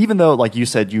even though, like you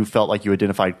said, you felt like you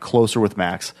identified closer with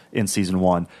Max in season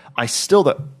 1, I still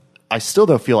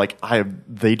though feel like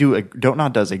Don't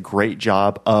Nod does a great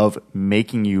job of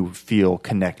making you feel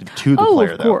connected to the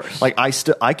player. Of course. Though, like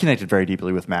I connected very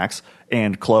deeply with Max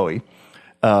and Chloe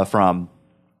from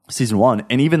season 1,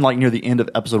 and even like near the end of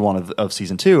episode 1 of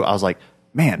season 2, I was like,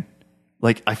 man,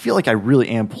 like I feel like I really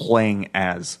am playing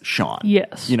as Sean.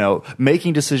 Yes,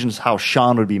 making decisions how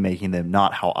Sean would be making them,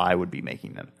 not how I would be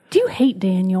making them. Do you hate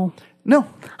Daniel? No.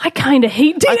 I kind of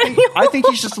hate Daniel. I think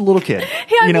he's just a little kid.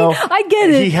 Yeah, I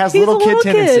get it. He has little kid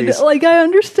tendencies. Like, I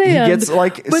understand. He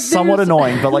gets somewhat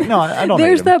annoying, but like, no, I don't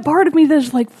There's hate him. that part of me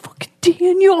that's like, fucking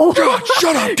Daniel. God,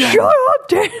 shut up, Daniel. Shut up,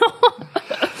 Daniel.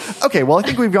 Okay, well, I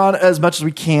think we've gone as much as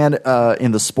we can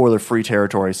in the spoiler-free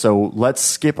territory, so let's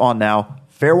skip on now.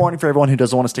 Fair warning for everyone who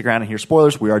doesn't want to stick around and hear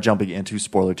spoilers, we are jumping into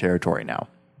spoiler territory now.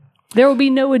 There will be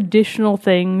no additional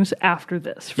things after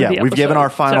this. For the we've given episode, our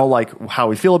final, how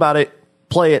we feel about it.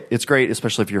 Play it. It's great,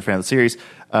 especially if you're a fan of the series.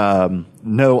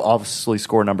 No, obviously,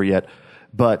 score number yet,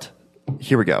 but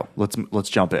here we go. Let's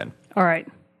jump in. All right.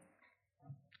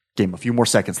 Gave him a few more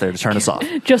seconds there to turn us off.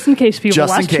 Just in case people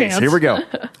Just in case. Here we go.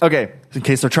 Okay. In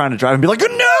case they're trying to drive and be like,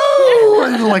 no!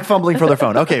 And like fumbling for their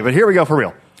phone. Okay, but here we go for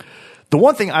real. The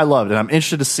one thing I loved, and I'm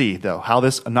interested to see, though, how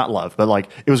this, not love, but like,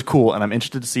 it was cool, and I'm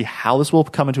interested to see how this will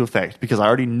come into effect, because I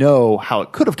already know how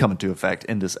it could have come into effect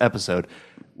in this episode.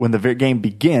 When the game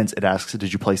begins, it asks,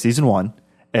 did you play Season 1?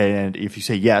 And if you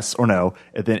say yes or no,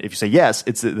 and then if you say yes,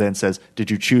 it then says, did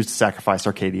you choose to sacrifice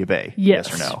Arcadia Bay?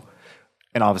 Yes or no?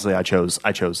 And obviously I chose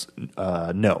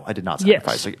no, I did not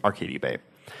sacrifice Arcadia Bay.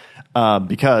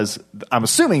 Because I'm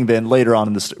assuming then later on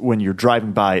in this, when you're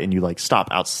driving by and you like stop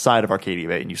outside of Arcadia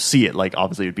Bay and you see it, like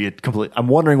obviously it'd be a complete. I'm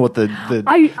wondering what the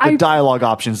dialogue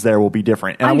options there will be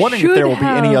different, and I'm wondering if there will be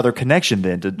any other connection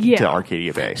then to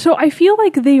Arcadia Bay. So I feel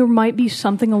like there might be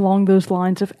something along those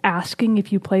lines of asking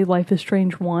if you play Life is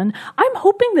Strange 1. I'm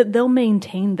hoping that they'll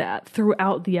maintain that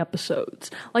throughout the episodes.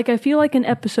 Like I feel like in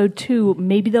episode 2,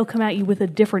 maybe they'll come at you with a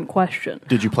different question.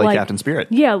 Did you play Captain Spirit?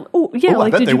 Yeah.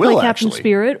 Like did you play Captain actually.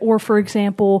 Spirit? Or, for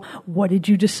example, what did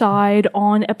you decide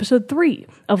on episode 3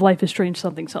 of Life is Strange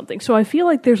something something? So I feel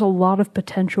like there's a lot of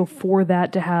potential for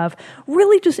that to have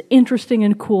really just interesting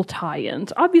and cool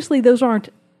tie-ins. Obviously, those aren't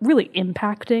really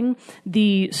impacting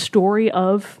the story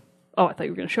of... Oh, I thought you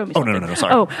were going to show me something. No,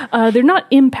 sorry. They're not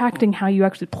impacting how you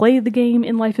actually play the game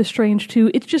in Life is Strange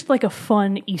 2. It's just like a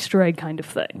fun Easter egg kind of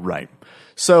thing. Right.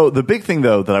 So the big thing,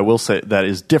 though, that I will say that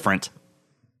is different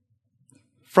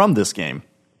from this game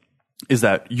is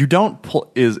that you don't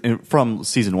from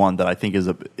Season 1 that I think is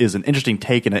an interesting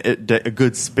take and a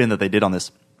good spin that they did on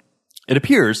this. It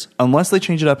appears, unless they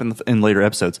change it up in later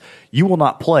episodes, you will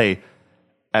not play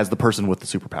as the person with the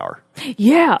superpower.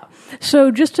 Yeah.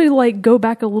 So just to go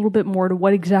back a little bit more to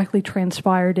what exactly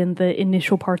transpired in the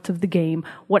initial parts of the game,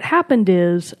 what happened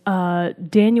is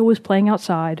Daniel was playing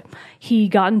outside. He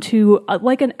got into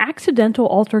an accidental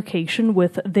altercation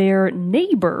with their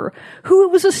neighbor, who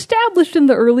it was established in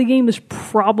the early game is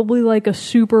probably like a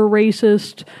super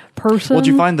racist person. Well, did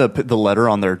you find the letter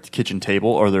on their kitchen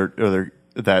table or their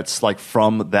that's like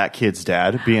from that kid's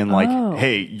dad being like,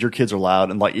 hey, your kids are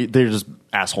loud, and like they're just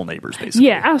asshole neighbors, basically.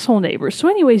 Yeah, asshole neighbors. So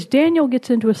anyways, Daniel gets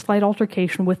into a slight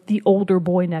altercation with the older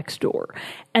boy next door.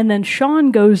 And then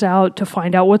Sean goes out to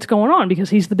find out what's going on because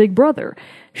he's the big brother.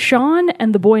 Sean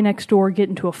and the boy next door get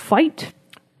into a fight.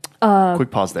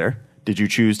 Quick pause there. Did you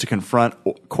choose to confront,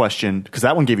 question? Because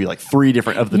that one gave you like 3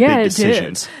 different of the big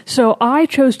decisions. Did. So I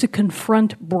chose to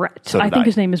confront Brett. So I think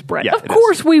his name is Brett. Yeah, of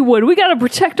course we would. We got to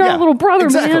protect our little brother,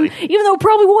 exactly. man. Even though it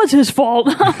probably was his fault.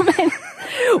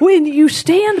 When you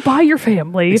stand by your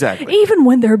family, even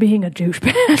when they're being a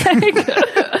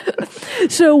douchebag.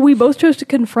 So we both chose to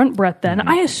confront Brett then. Mm-hmm.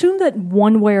 I assume that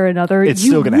one way or another,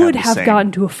 you would have gotten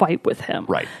into a fight with him.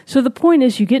 Right. So the point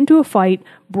is, you get into a fight,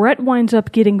 Brett winds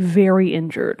up getting very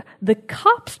injured. The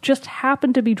cops just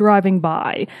happen to be driving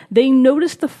by. They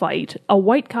notice the fight. A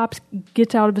white cop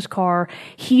gets out of his car.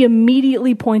 He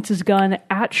immediately points his gun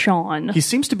at Sean. He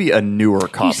seems to be a newer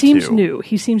cop, He seems new.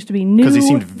 He seems to be new, because he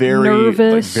seemed very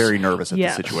nervous. Very nervous at the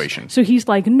situation. So he's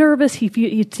nervous.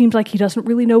 It seems like he doesn't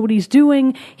really know what he's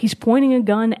doing. He's pointing a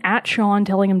gun at Sean,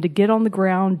 telling him to get on the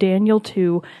ground. Daniel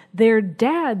too. Their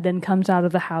dad then comes out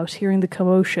of the house, hearing the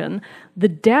commotion. The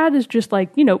dad is just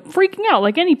freaking out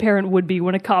like any parent would be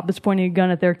when a cop is pointing a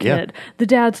gun at their kid. Yeah. The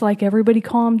dad's like, everybody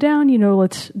calm down,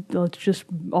 let's just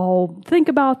all think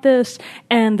about this.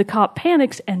 And the cop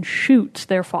panics and shoots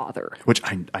their father. Which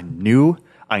I knew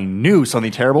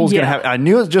something terrible was going to happen. I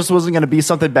knew it just wasn't going to be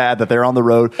something bad that they're on the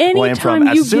road laying from.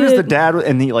 As soon as the dad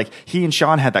and he and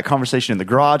Sean had that conversation in the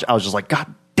garage, I was just like,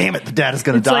 God damn it, the dad is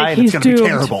going to die, and it's going to be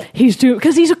terrible. He's doomed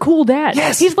because he's a cool dad.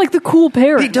 Yes. He's like the cool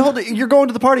parent. You're going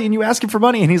to the party and you ask him for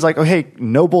money, and he's like, oh, hey,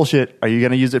 no bullshit. Are you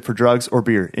going to use it for drugs or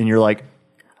beer? And you're like,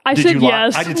 I said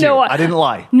yes. I did too. I didn't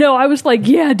lie. No, I was like,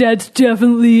 yeah, Dad's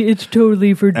it's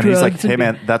totally for drugs. And he's like, hey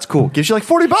man, that's cool. Gives you like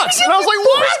 $40. And I was like,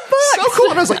 what? So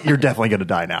cool. And I was like, you're definitely going to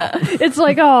die now. It's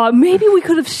like, oh, maybe we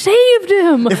could have saved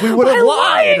him. If we would have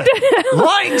lied.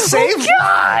 Lying saved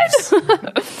lives.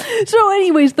 So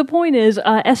anyways, the point is,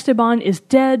 Esteban is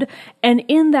dead. And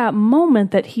in that moment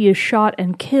that he is shot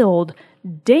and killed,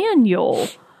 Daniel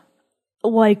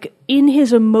like in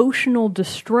his emotional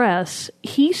distress,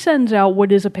 he sends out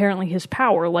what is apparently his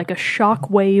power, like a shock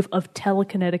wave of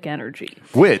telekinetic energy.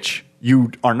 Which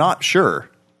you are not sure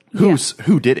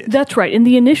who did it. That's right. In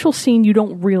the initial scene, you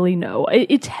don't really know.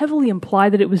 It's heavily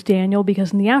implied that it was Daniel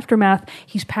because in the aftermath,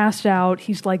 he's passed out.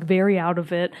 He's like very out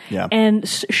of it. Yeah. And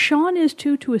Sean is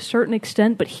too, to a certain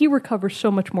extent, but he recovers so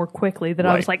much more quickly that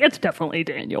I was like, it's definitely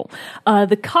Daniel.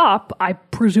 The cop, I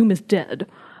presume, is dead.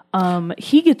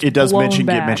 He gets It does blown back.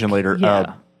 get mentioned later.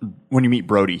 Yeah. When you meet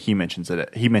Brody, he mentions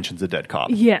it. He mentions the dead cop.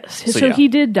 Yes, so yeah. he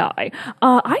did die.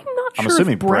 I'm not sure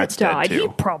assuming if Brett Brett's dead, died. too. He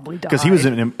probably died Because he was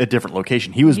in a different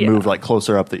location. He was moved like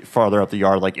farther up the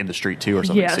yard, like in the street too, or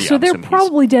something. Yeah, So they're I'm assuming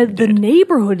probably he's dead. The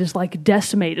neighborhood is like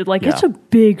decimated. Like it's a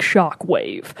big shock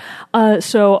wave.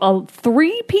 So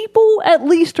 3 people at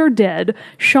least are dead.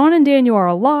 Sean and Daniel are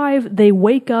alive. They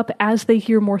wake up as they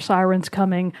hear more sirens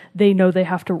coming. They know they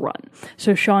have to run.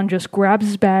 So Sean just grabs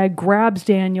his bag, grabs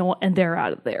Daniel, and they're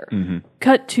out of there. Mm-hmm.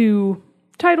 Cut to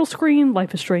title screen,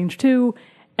 Life is Strange 2.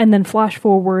 And then flash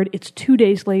forward, it's 2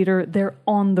 days later, they're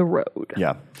on the road.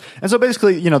 Yeah. And so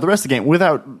basically, the rest of the game,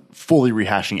 without fully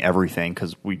rehashing everything,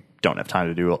 because we don't have time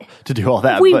to do all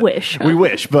that. We wish. We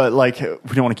wish, but like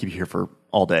we don't want to keep you here for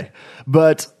all day.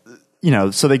 But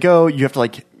so they go, you have to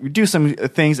like do some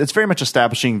things. It's very much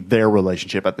establishing their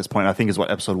relationship at this point, I think is what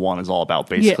episode 1 is all about,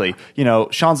 basically. Yeah.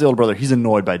 Sean's the older brother. He's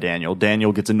annoyed by Daniel.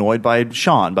 Daniel gets annoyed by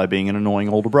Sean by being an annoying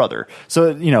older brother.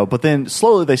 So, but then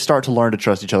slowly they start to learn to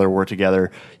trust each other, work together.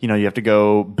 You have to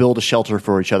go build a shelter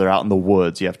for each other out in the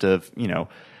woods. You have to,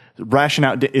 ration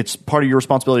out. It's part of your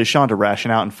responsibility as Sean to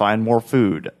ration out and find more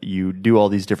food. You do all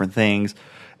these different things,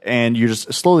 and you're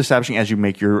just slowly establishing as you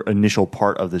make your initial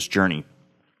part of this journey.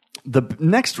 The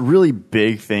next really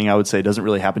big thing I would say doesn't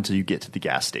really happen until you get to the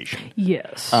gas station.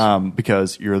 Yes.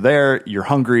 Because you're there, you're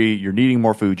hungry, you're needing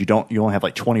more food. You only have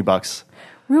like $20.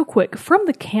 Real quick, from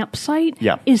the campsite,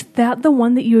 Yeah. is that the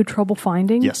one that you had trouble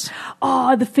finding? Yes.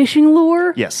 Oh, the fishing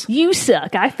lure? Yes. You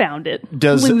suck. I found it.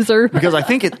 Loser. Because I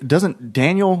think doesn't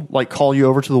Daniel like call you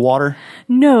over to the water?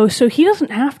 No, so he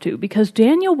doesn't have to because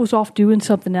Daniel was off doing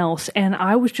something else and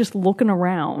I was just looking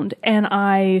around and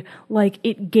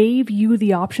it gave you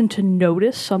the option to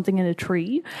notice something in a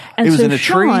tree. And It was so in a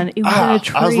Sean, tree? It was in a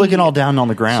tree. I was looking all down on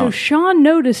the ground. So Sean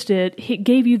noticed it. He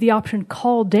gave you the option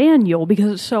call Daniel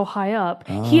because it's so high up.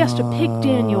 He has to pick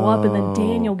Daniel up and then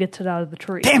Daniel gets it out of the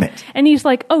tree. Damn it. And he's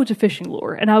like, oh, it's a fishing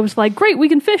lure. And I was like, great, we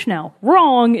can fish now.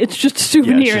 Wrong. It's just a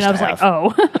souvenir. just and I was a like, half.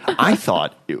 oh. I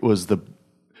thought it was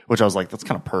which I was like, that's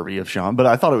kind of pervy of Sean, but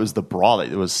I thought it was the bra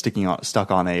that was stuck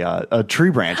on a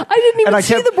tree branch. I didn't even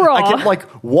see the bra. I kept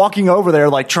like walking over there,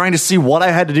 like trying to see what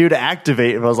I had to do to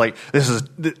activate. And I was like,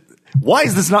 why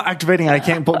is this not activating? I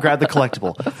can't grab the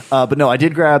collectible. But no, I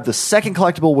did grab the second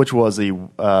collectible, which was the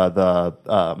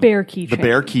bear keychain. The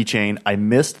bear keychain. I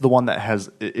missed the one that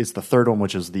it's the third one,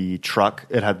 which is the truck.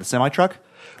 It had the semi truck,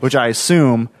 which I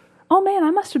assume. Oh man,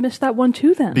 I must have missed that one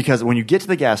too then. Because when you get to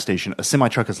the gas station, a semi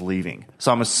truck is leaving.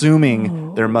 So I'm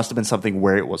assuming there must have been something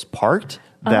where it was parked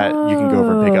that you can go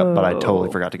over and pick up, but I totally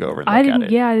forgot to go over and look at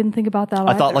it. Yeah, I didn't think about that.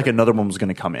 I thought like another one was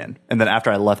going to come in, and then after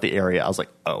I left the area, I was like,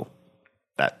 oh.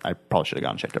 That I probably should have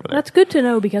gone and checked over there. That's good to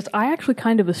know because I actually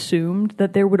kind of assumed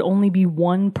that there would only be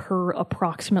one per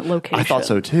approximate location. I thought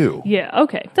so too. Yeah,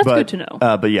 okay. That's good to know.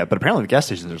 But apparently the gas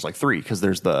stations there's like 3 because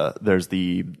there's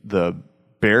the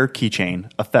bear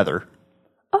keychain, a feather.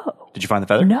 Oh. Did you find the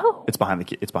feather? No. It's behind the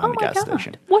gas God.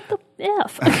 station. What the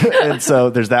F? And so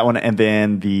there's that one and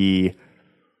then the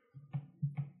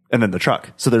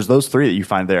truck. So there's those 3 that you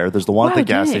find there. There's the one at the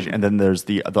gas station, and then there's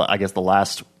I guess the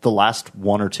last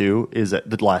 1 or 2 is at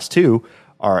the last 2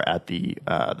 are at the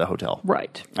hotel,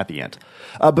 Right. at the end.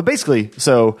 But basically,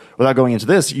 so without going into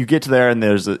this, you get to there, and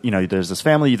there's this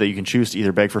family that you can choose to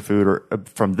either beg for food or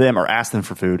from them or ask them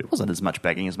for food. It wasn't as much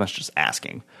begging as much just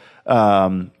asking,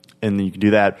 and then you can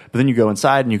do that. But then you go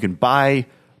inside and you can buy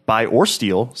or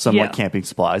steal some like camping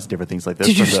supplies, different things like this.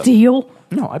 Did you steal?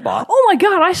 No, I bought. Oh my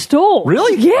God, I stole.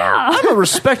 Really? Yeah. I'm a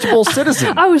respectable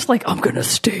citizen. I was like, I'm going to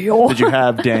steal. Did you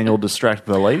have Daniel distract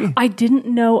the lady? I didn't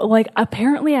know. Like,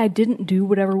 apparently I didn't do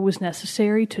whatever was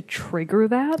necessary to trigger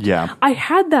that. Yeah. I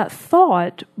had that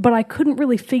thought, but I couldn't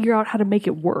really figure out how to make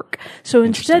it work. So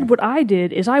instead, what I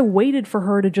did is I waited for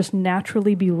her to just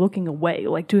naturally be looking away,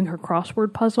 like doing her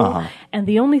crossword puzzle. And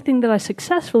the only thing that I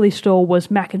successfully stole was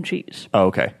mac and cheese. Oh,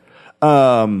 okay.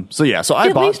 So I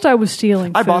At least I was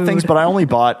stealing food. I bought things, but I only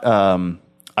bought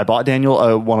I bought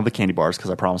Daniel one of the candy bars because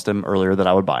I promised him earlier that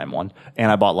I would buy him one,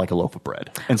 and I bought like a loaf of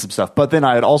bread and some stuff. But then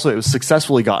I had also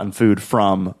successfully gotten food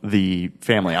from the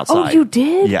family outside. Oh, you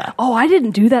did? Yeah. Oh, I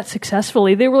didn't do that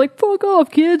successfally. They were like, "Fuck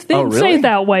off, kids." They didn't say really? it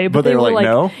that way, but they were like,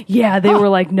 "No?" Yeah, they were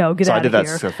like, "No, get So out I of did here." that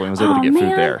successfully and was able to get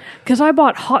food there. Because I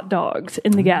bought hot dogs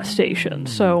in the gas station.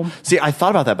 So See, I thought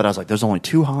about that, but I was like, there's only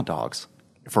 2 hot dogs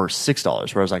for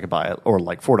 $6, whereas I could buy or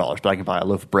like $4, but I can buy a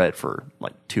loaf of bread for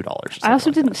like $2. I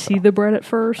also didn't see the bread at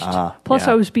first. Plus,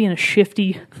 yeah. I was being a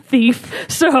shifty thief,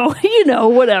 so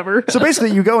whatever. So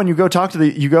basically, you go and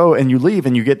you leave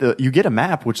and you get a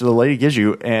map which the lady gives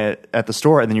you at the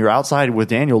store, and then you're outside with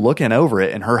Daniel looking over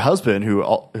it, and her husband who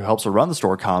helps her run the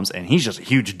store comes, and he's just a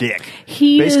huge dick.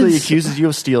 He basically accuses you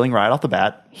of stealing right off the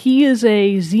bat. He is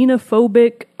a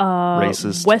xenophobic,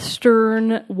 racist,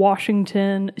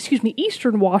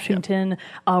 Eastern Washington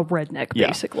redneck, Yeah.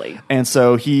 basically. And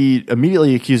so he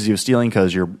immediately accuses you of stealing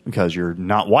because you're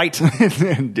not white,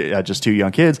 and just 2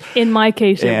 young kids. In my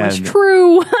case, it was And-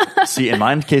 true. See, in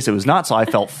my case, it was not. So I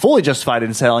felt fully justified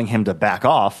in telling him to back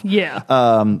off. Yeah.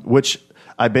 Which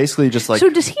I basically just like. So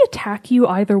does he attack you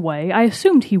either way? I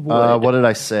assumed he would. What did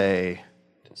I say?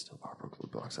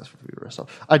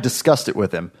 I discussed it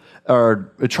with him,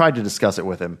 or tried to discuss it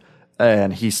with him,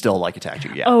 and he still like attacked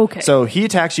you. Yeah. Okay. So he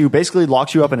attacks you, basically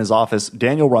locks you up in his office.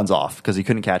 Daniel runs off because he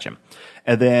couldn't catch him,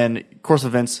 and then course of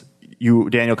events,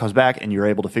 Daniel comes back, and you're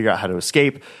able to figure out how to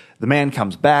escape. The man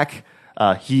comes back.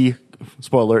 He,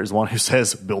 spoiler alert, is the one who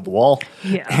says build the wall.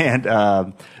 Yeah.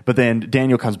 And but then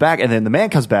Daniel comes back, and then the man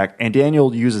comes back, and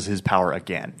Daniel uses his power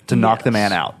again to knock the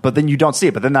man out. But then you don't see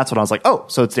it. But then that's when I was like, oh,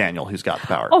 so it's Daniel who's got the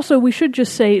power. Also, we should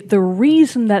just say the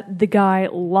reason that the guy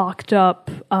locked up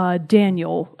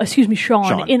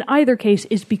Sean, in either case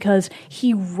is because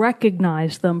he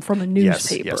recognized them from a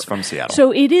newspaper. Yes, from Seattle.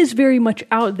 So it is very much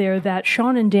out there that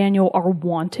Sean and Daniel are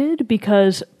wanted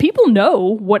because people know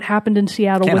what happened in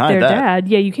Seattle Can't with hide their that. dad.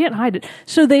 Yeah, you can't hide it.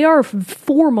 So they are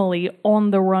formally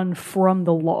on the run from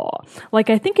the law. Like,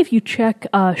 I think if you check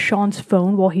Sean's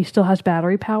phone while he still has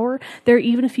battery power, there are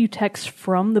even a few texts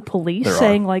from the police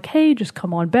saying, like, hey, just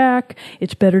come on back.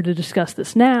 It's better to discuss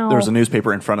this now. There's a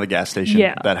newspaper in front of the gas station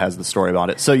that has the story about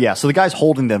it. So, so the guy's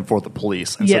holding them for the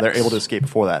police, and so they're able to escape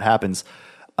before that happens.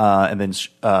 And then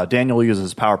Daniel uses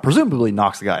his power, presumably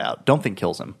knocks the guy out. Don't think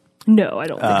kills him. No, I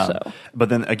don't think so. But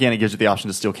then, again, it gives you the option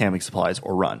to steal camping supplies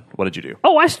or run. What did you do?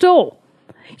 Oh, I stole.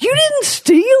 You didn't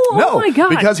steal? No, oh my God.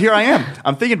 because here I am.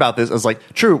 I'm thinking about this. I was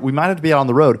like, true, we might have to be out on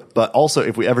the road, but also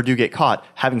if we ever do get caught,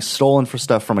 having stolen for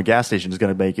stuff from a gas station is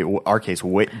going to make it, our case,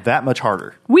 that much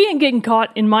harder. We ain't getting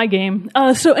caught in my game.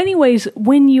 So anyways,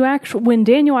 when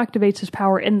Daniel activates his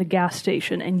power in the gas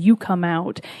station and you come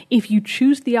out, if you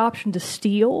choose the option to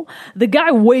steal, the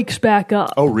guy wakes back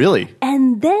up. Oh, really?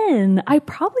 And then, I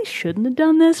probably shouldn't have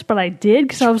done this, but I did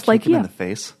because I was like, Kick him in the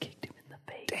face.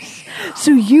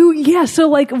 So so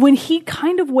like when he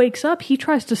kind of wakes up, he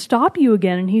tries to stop you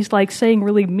again and he's like saying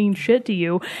really mean shit to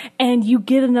you. And you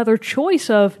get another choice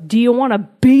of, do you want to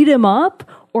beat him up?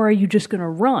 Or are you just going to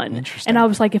run? And I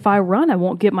was like, if I run, I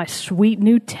won't get my sweet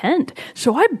new tent.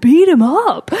 So I beat him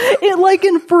up,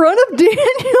 in front of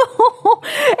Daniel.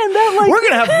 And that we're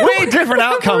going to have way different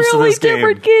outcomes really to this game.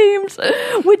 Different games,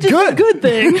 which is a good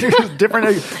thing. Different.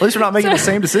 At least we're not making the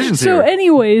same decisions here. So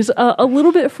anyways, a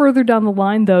little bit further down the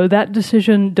line, though, that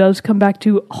decision does come back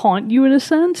to haunt you in a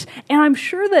sense. And I'm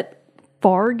sure that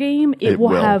far game, it will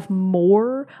have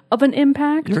more of an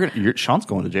impact. Sean's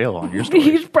going to jail on your story.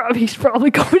 He's probably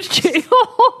going to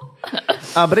jail.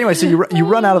 But anyway, so you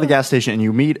run out of the gas station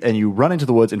and you run into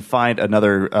the woods and find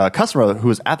another customer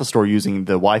who is at the store using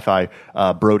the Wi-Fi,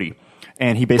 Brody.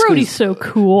 And he basically Brody's so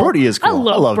cool. Brody is cool.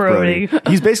 I love Brody.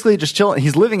 He's basically just chilling.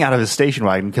 He's living out of his station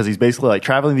wagon because he's basically like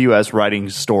traveling the U.S.,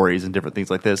 writing stories and different things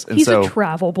like this. And he's a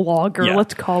travel blogger. Yeah.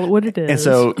 Let's call it what it is. And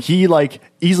so he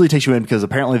easily takes you in because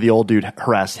apparently the old dude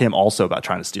harassed him also about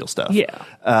trying to steal stuff. Yeah.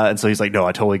 And so he's like, no,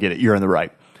 I totally get it. You're in the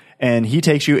right. And he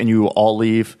takes you and you all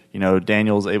leave.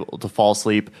 Daniel's able to fall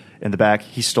asleep in the back.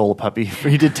 He stole a puppy.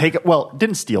 He did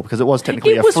didn't steal because it was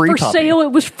technically a free puppy. It was for sale.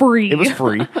 It was free. It was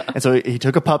free. And so he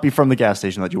took a puppy from the gas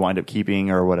station that you wind up keeping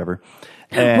or whatever.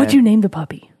 And what'd you name the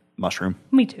puppy? Mushroom.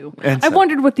 Me too. And I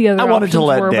wondered what the other options were. I wanted to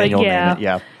let Daniel but yeah. name it.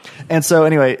 Yeah. And so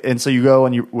anyway, you go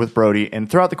and you with Brody, and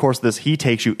throughout the course of this, he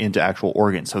takes you into actual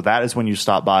Oregon. So that is when you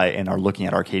stop by and are looking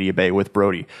at Arcadia Bay with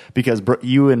Brody, because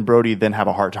you and Brody then have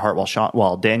a heart to heart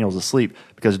while Daniel's asleep,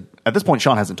 because at this point,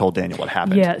 Sean hasn't told Daniel what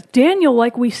happened. Yeah, Daniel,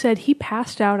 like we said, he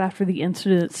passed out after the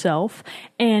incident itself,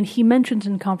 and he mentions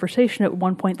in conversation at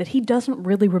one point that he doesn't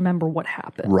really remember what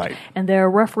happened. Right. And there are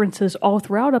references all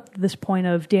throughout up to this point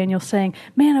of Daniel saying,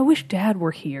 man, I wish Dad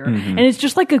were here. And it's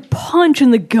just like a punch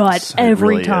in the gut every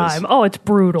really time. is. Oh, it's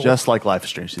brutal. Just like Life is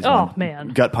Strange Season 1. Oh, man.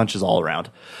 Gut punches all around.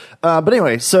 But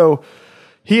anyway, so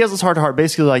he has this heart-to-heart,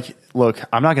 basically like, look,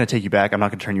 I'm not going to take you back. I'm not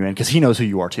going to turn you in, because he knows who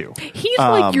you are, too. He's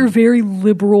like your very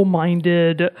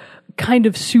liberal-minded kind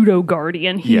of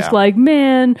pseudo-guardian. He's Yeah. like,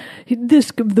 man,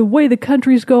 the way the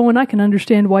country's going, I can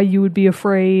understand why you would be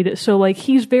afraid. So, like,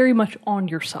 he's very much on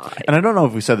your side. And I don't know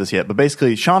if we said this yet, but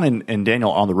basically, Sean and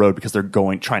Daniel are on the road because they're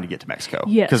trying to get to Mexico.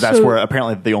 Yeah, Because that's so- where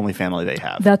apparently the only family they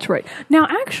have. That's right. Now,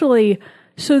 actually,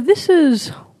 so this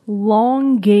is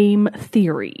long game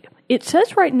theory. It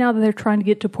says right now that they're trying to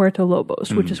get to Puerto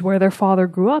Lobos, which is where their father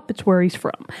grew up. It's where he's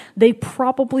from. They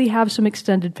probably have some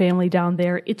extended family down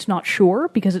there. It's not sure,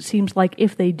 because it seems like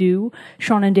if they do,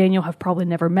 Sean and Daniel have probably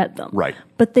never met them. Right.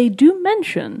 But they do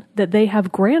mention that they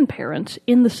have grandparents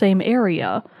in the same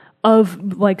area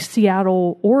of like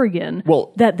Seattle, Oregon,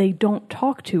 Well- that they don't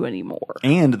talk to anymore.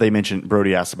 And they mentioned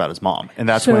Brody asked about his mom. And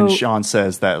that's So- when Sean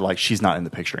says that like she's not in the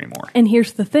picture anymore. And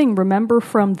here's the thing, remember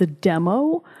from the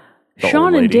demo, The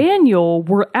Sean old and lady. Daniel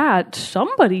were at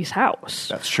somebody's house.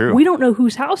 That's true. We don't know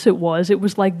whose house it was. It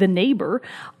was like the neighbor.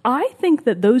 I think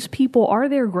that those people are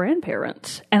their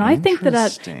grandparents. And I think that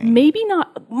Interesting. maybe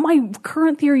not, my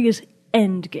current theory is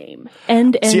end game.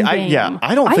 End See, game.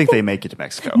 I don't think they make it to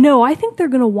Mexico. No, I think they're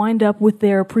going to wind up with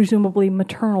their presumably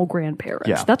maternal grandparents.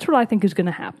 Yeah. That's what I think is going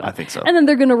to happen. I think so. And then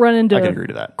they're going to run into I can agree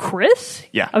to that. Chris?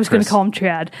 Yeah, I was going to Chris. call him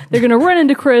Chad. They're going to run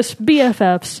into Chris,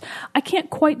 BFFs. I can't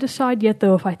quite decide yet,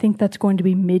 though, if I think that's going to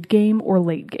be mid-game or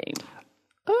late game.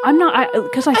 I'm not,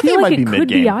 because I think feel like might it be could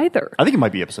be mid-game. either. I think it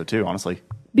might be episode 2, honestly.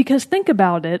 Because think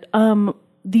about it,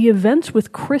 the events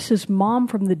with Chris's mom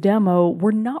from the demo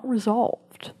were not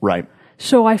resolved. Right.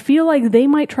 So I feel like they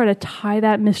might try to tie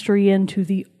that mystery into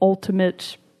the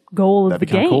ultimate goal of That'd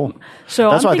the be kind game. of cool. So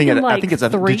That's I'm what I think. thinking I think it's.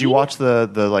 3? Did you watch the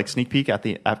like sneak peek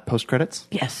at post credits?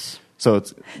 Yes. So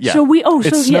it's So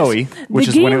it's snowy, yes. which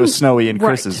The is when it game- was snowy in right.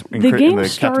 Chris's in the Chri- game in the Captain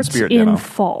starts Spirit in demo.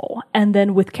 fall, and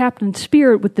then with Captain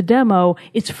Spirit with the demo,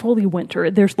 it's fully winter.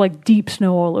 There's like deep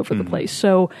snow all over Mm-hmm. the place.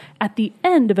 So at the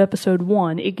end of episode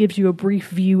 1, it gives you a brief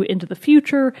view into the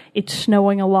future. It's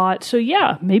snowing a lot, so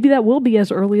yeah, maybe that will be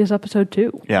as early as episode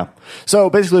 2. Yeah.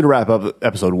 So basically, to wrap up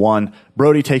episode 1,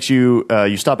 Brody takes you.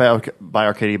 You stop by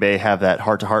Arcadia Bay, have that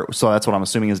heart to heart. So that's what I'm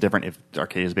assuming is different. If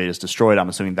Arcadia Bay is destroyed, I'm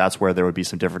assuming that's where there would be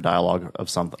some different dialogue of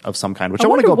some kind. Which I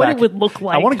want to wonder go what back. it would look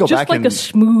like. I want to go just back like and a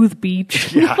smooth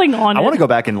beach, nothing on it. I want to go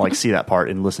back and like see that part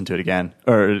and listen to it again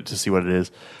or to see what it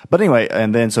is. But anyway,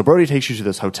 and then so Brody takes you to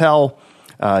this hotel.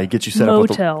 He gets you set up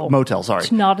with a motel. Sorry,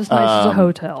 It's not as nice as a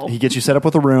hotel. He gets you set up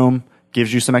with a room,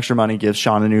 gives you some extra money, gives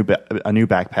Sean a new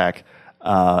backpack,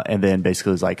 and then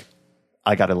basically is like,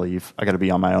 I got to leave. I got to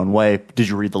be on my own way. Did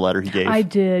you read the letter he gave? I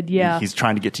did, yeah. He's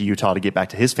trying to get to Utah to get back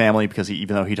to his family because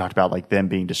even though he talked about like them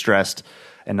being distressed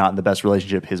and not in the best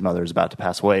relationship, his mother is about to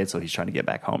pass away, and so he's trying to get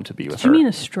back home to be with Do her. you mean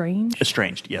estranged?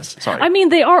 Estranged? Yes. Sorry. I mean,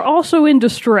 they are also in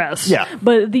distress. Yeah.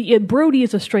 But Brody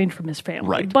is estranged from his family.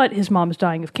 Right. But his mom is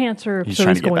dying of cancer, He's so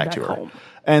trying he's to get going back to her. home.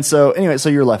 And so, anyway, so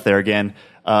you're left there again.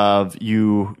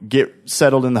 You get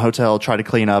settled in the hotel, try to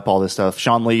clean up all this stuff.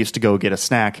 Sean leaves to go get a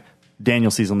snack.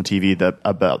 Daniel sees on the TV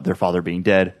about their father being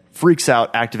dead. Freaks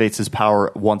out, activates his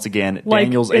power once again. Like,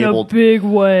 Daniel's in able a big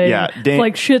way. Yeah,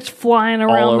 like shit's flying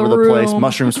around all over the room. place.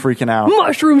 Mushrooms freaking out.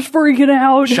 Mushrooms freaking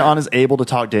out. Sean is able to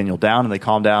talk Daniel down, and they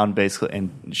calm down basically.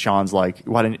 And Sean's like,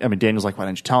 Daniel's like, why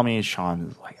didn't you tell me? Sean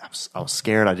is like, I was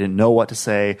scared. I didn't know what to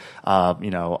say.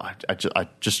 I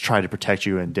just tried to protect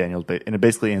you. And and it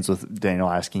basically ends with Daniel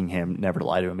asking him never to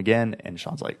lie to him again. And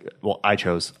Sean's like, well, I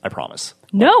promise.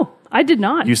 No, I did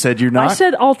not. You said you're not? I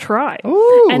said I'll try.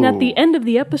 Ooh. And at the end of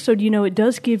the episode, it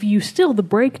does give you still the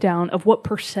breakdown of what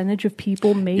percentage of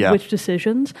people made which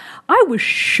decisions. I was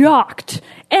shocked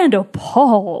and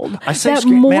appalled I say, that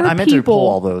I meant to pull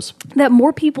all those. That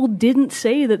more people didn't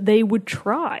say that they would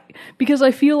try, because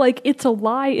I feel like it's a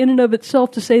lie in and of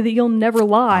itself to say that you'll never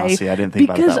lie. Oh, see, I didn't think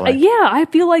about it because that way. I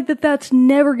feel like that's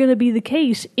never going to be the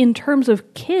case in terms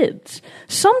of kids.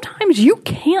 Sometimes you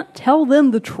can't tell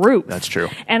them the truth. That's true.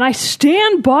 And I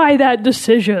stand by that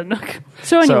decision.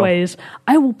 So anyways,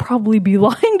 I will probably be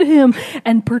lying to him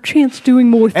and perchance doing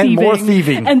more thieving. And more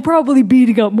thieving. And probably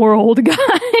beating up more old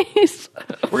guys.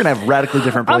 We're going to have radically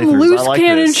different playthroughs. I'm loose I like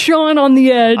cannon this. Sean on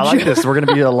the edge. I like this. We're going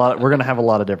to have a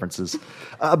lot of differences.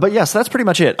 But yes, that's pretty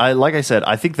much it. Like I said,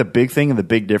 I think the big thing and the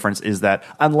big difference is that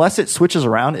unless it switches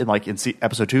around in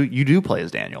episode 2, you do play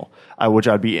as Daniel, which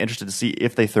I'd be interested to see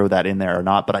if they throw that in there or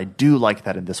not. But I do like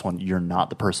that in this one, you're not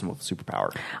the person with the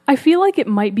superpower. I feel like it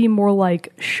might be more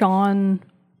like Sean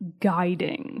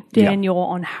guiding Daniel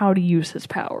on how to use his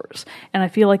powers. And I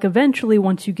feel like eventually,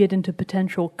 once you get into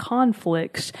potential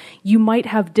conflicts, you might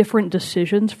have different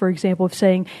decisions. For example, of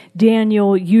saying,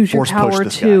 Daniel, use your power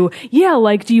to,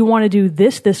 do you want to do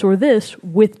this, this, or this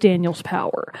with Daniel's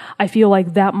power? I feel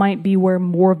like that might be where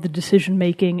more of the decision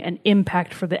making and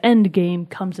impact for the end game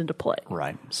comes into play.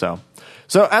 Right. So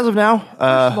as of now, first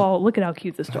of all, look at how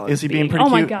cute this dog is. Is he being pretty cute? Oh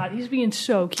my God, he's being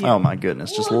so cute. Oh my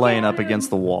goodness, just laying up against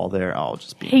the wall there. Oh,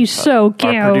 just being He's so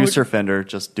cute. Our producer Fender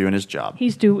just doing his job.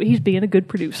 He's being a good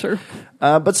producer.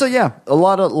 But so yeah, a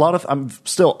lot of. I'm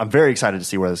very excited to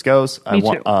see where this goes. Me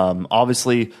too.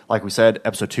 Obviously, like we said,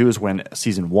 episode 2 is when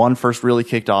season 1 first really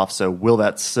kicked off. So will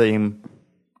that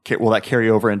carry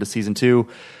over into season 2?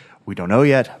 We don't know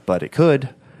yet, but it could.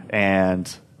 And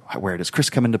where does Chris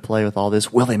come into play with all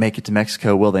this? Will they make it to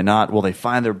Mexico? Will they not? Will they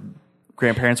find their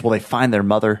grandparents? Will they find their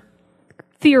mother?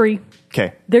 Theory.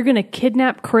 Okay. They're going to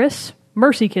kidnap Chris,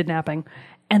 mercy kidnapping,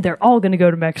 and they're all going to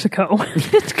go to Mexico.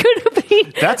 It's going to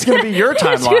be... That's going to be your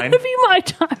timeline. It's going to be my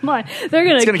timeline. They're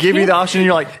going to... It's going to give you the option, and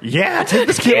you're like, yeah, take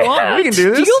this kid along. We can do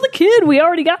this. Steal the kid. We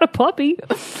already got a puppy.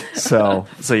 So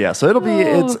it'll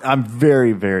be... I'm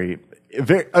very, very,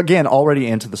 very... Again, already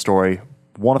into the story.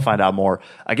 Want to find out more.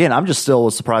 Again, I'm just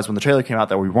still surprised when the trailer came out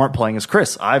that we weren't playing as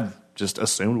Chris. I've just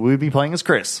assumed we would be playing as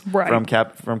Chris from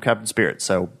Captain Spirit.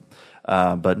 So,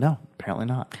 but no, apparently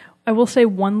not. I will say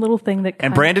one little thing that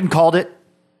and Brandon called it.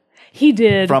 He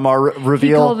did from our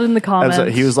reveal. He called it in the comments.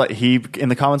 He was like in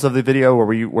the comments of the video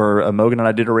where Mogan and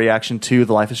I did a reaction to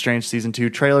the Life is Strange season 2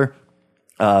 trailer.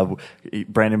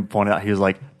 Brandon pointed out, he was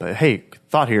like, "But hey,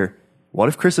 thought here. What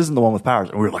if Chris isn't the one with powers?"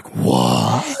 And we were like,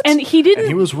 "What?" And he didn't. And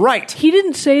he was right. He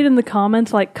didn't say it in the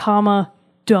comments like,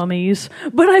 dummies.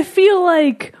 But I feel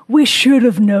like we should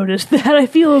have noticed that. I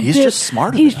feel he's just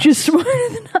smarter. He's just smarter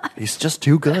than us. He's just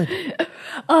too good.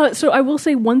 So I will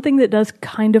say one thing that does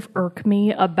kind of irk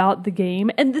me about the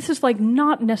game, and this is like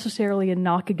not necessarily a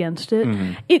knock against it.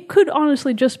 Mm-hmm. It could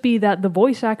honestly just be that the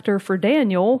voice actor for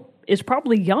Daniel is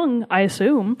probably young, I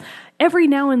assume. Every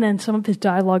now and then, some of his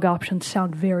dialogue options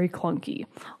sound very clunky.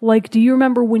 Like, do you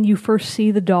remember when you first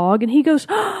see the dog and he goes,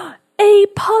 "A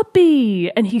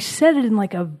puppy," and he said it in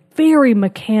like a very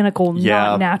mechanical,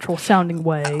 not natural sounding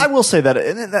way. I will say that,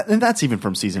 and that's even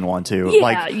from season 1 too.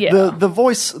 The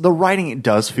voice, the writing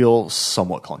does feel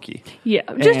somewhat clunky. Yeah,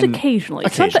 just occasionally.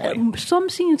 Some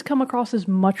scenes come across as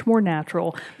much more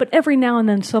natural, but every now and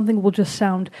then something will just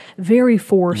sound very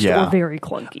forced or very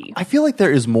clunky. I feel like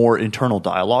there is more internal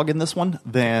dialogue in this one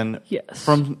than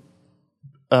from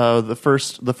the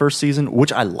first season,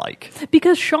 which I like.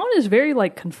 Because Sean is very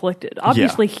conflicted.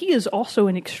 Obviously, he is also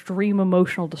in extreme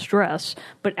emotional distress,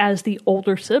 but as the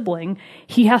older sibling,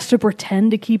 he has to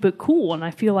pretend to keep it cool, and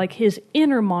I feel like his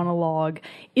inner monologue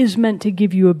is meant to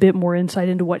give you a bit more insight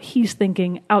into what he's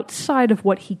thinking outside of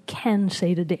what he can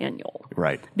say to Daniel.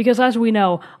 Right. Because as we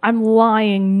know, I'm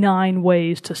lying 9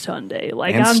 ways to Sunday.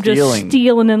 I'm stealing. Just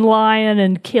stealing and lying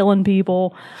and killing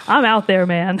people. I'm out there,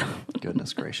 man.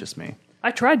 Goodness gracious me. I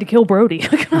tried to kill Brody.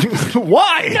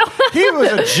 Why? He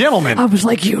was a gentleman. I was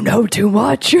like, you know too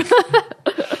much.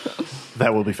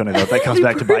 That will be funny, though. If that comes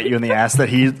back to bite you in the ass, that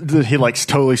he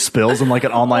totally spills in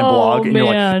an online blog, and you're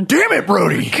like, damn it,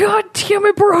 Brody. God damn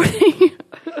it, Brody.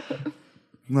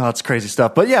 No, that's crazy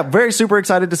stuff. But yeah, very super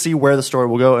excited to see where the story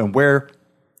will go and where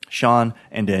Sean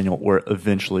and Daniel will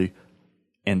eventually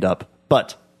end up.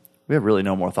 But we have really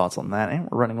no more thoughts on that, and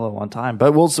we're running low on time.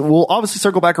 But we'll obviously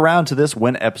circle back around to this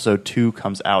when episode 2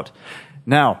 comes out.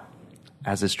 Now,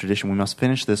 as is tradition, we must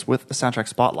finish this with a soundtrack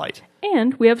spotlight.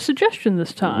 And we have a suggestion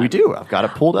this time. We do. I've got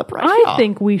it pulled up right here. I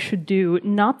think we should do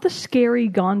not the scary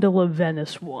Gondola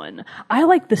Venice one. I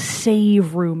like the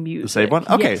save room music. The save one?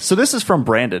 Okay, yes. So this is from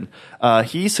Brandon.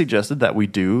 He suggested that we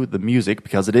do the music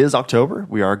because it is October.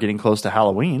 We are getting close to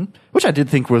Halloween, which I did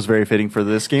think was very fitting for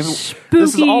this game. Spooky,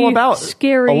 this is all about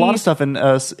scary. A lot of stuff in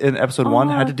episode 1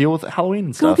 had to deal with Halloween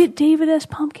and stuff. Go get David S.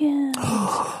 Pumpkins.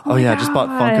 I just bought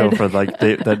Funko for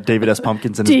the David S.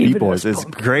 Pumpkins and his Beat Boys. It's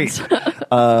great.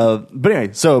 But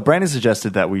anyway, so Brandon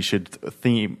suggested that we should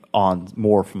theme on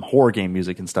more from horror game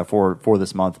music and stuff for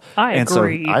this month. I and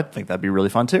agree. So I think that'd be really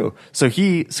fun too. So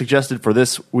he suggested for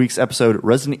this week's episode,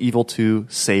 Resident Evil 2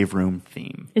 Save Room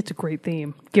theme. It's a great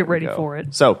theme. Get ready Go. for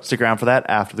it. So stick around for that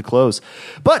after the close.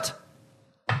 But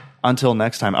until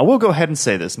next time, I will go ahead and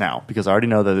say this now because I already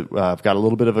know that I've got a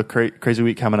little bit of a crazy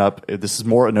week coming up. This is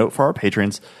more a note for our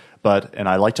patrons, and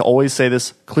I like to always say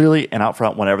this clearly and out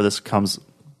front whenever this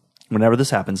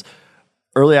happens.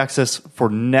 Early access for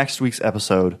next week's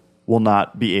episode will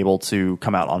not be able to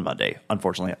come out on Monday,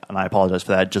 unfortunately, and I apologize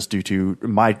for that. Just due to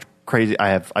my crazy,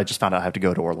 I just found out I have to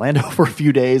go to Orlando for a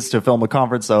few days to film a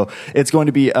conference, so it's going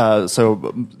to be so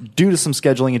due to some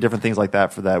scheduling and different things like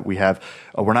that. For that, we're not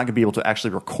going to be able to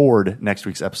actually record next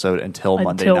week's episode until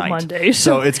Monday night. Monday,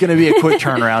 so it's going to be a quick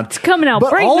turnaround. It's coming out,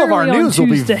 but bright all and of our early on news will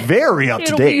be Tuesday. very up to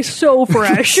It'll date. be so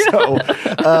fresh.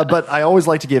 But I always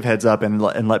like to give heads up and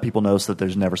let people know so that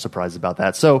there's never surprises about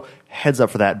that. So heads up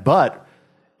for that. But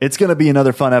it's going to be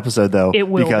another fun episode, though. It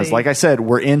will because, be. like I said,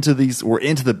 we're into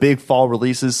the big fall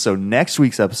releases. So next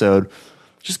week's episode,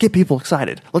 just get people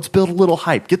excited. Let's build a little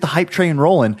hype. Get the hype train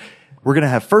rolling. We're going to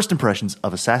have first impressions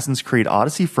of Assassin's Creed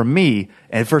Odyssey from me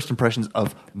and first impressions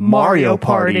of Mario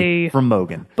Party from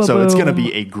Mogan. So it's going to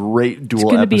be a great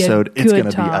dual episode. It's going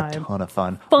to be a ton of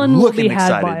fun. Fun will be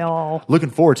had by all.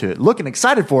 Looking forward to it. Looking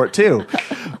excited for it, too.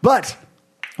 But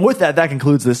with that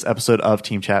concludes this episode of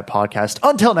Team Chat Podcast.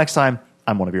 Until next time,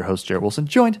 I'm one of your hosts, Jared Wilson,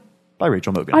 joined by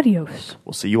Rachel Mogan. Adios.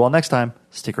 We'll see you all next time.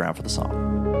 Stick around for the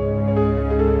song.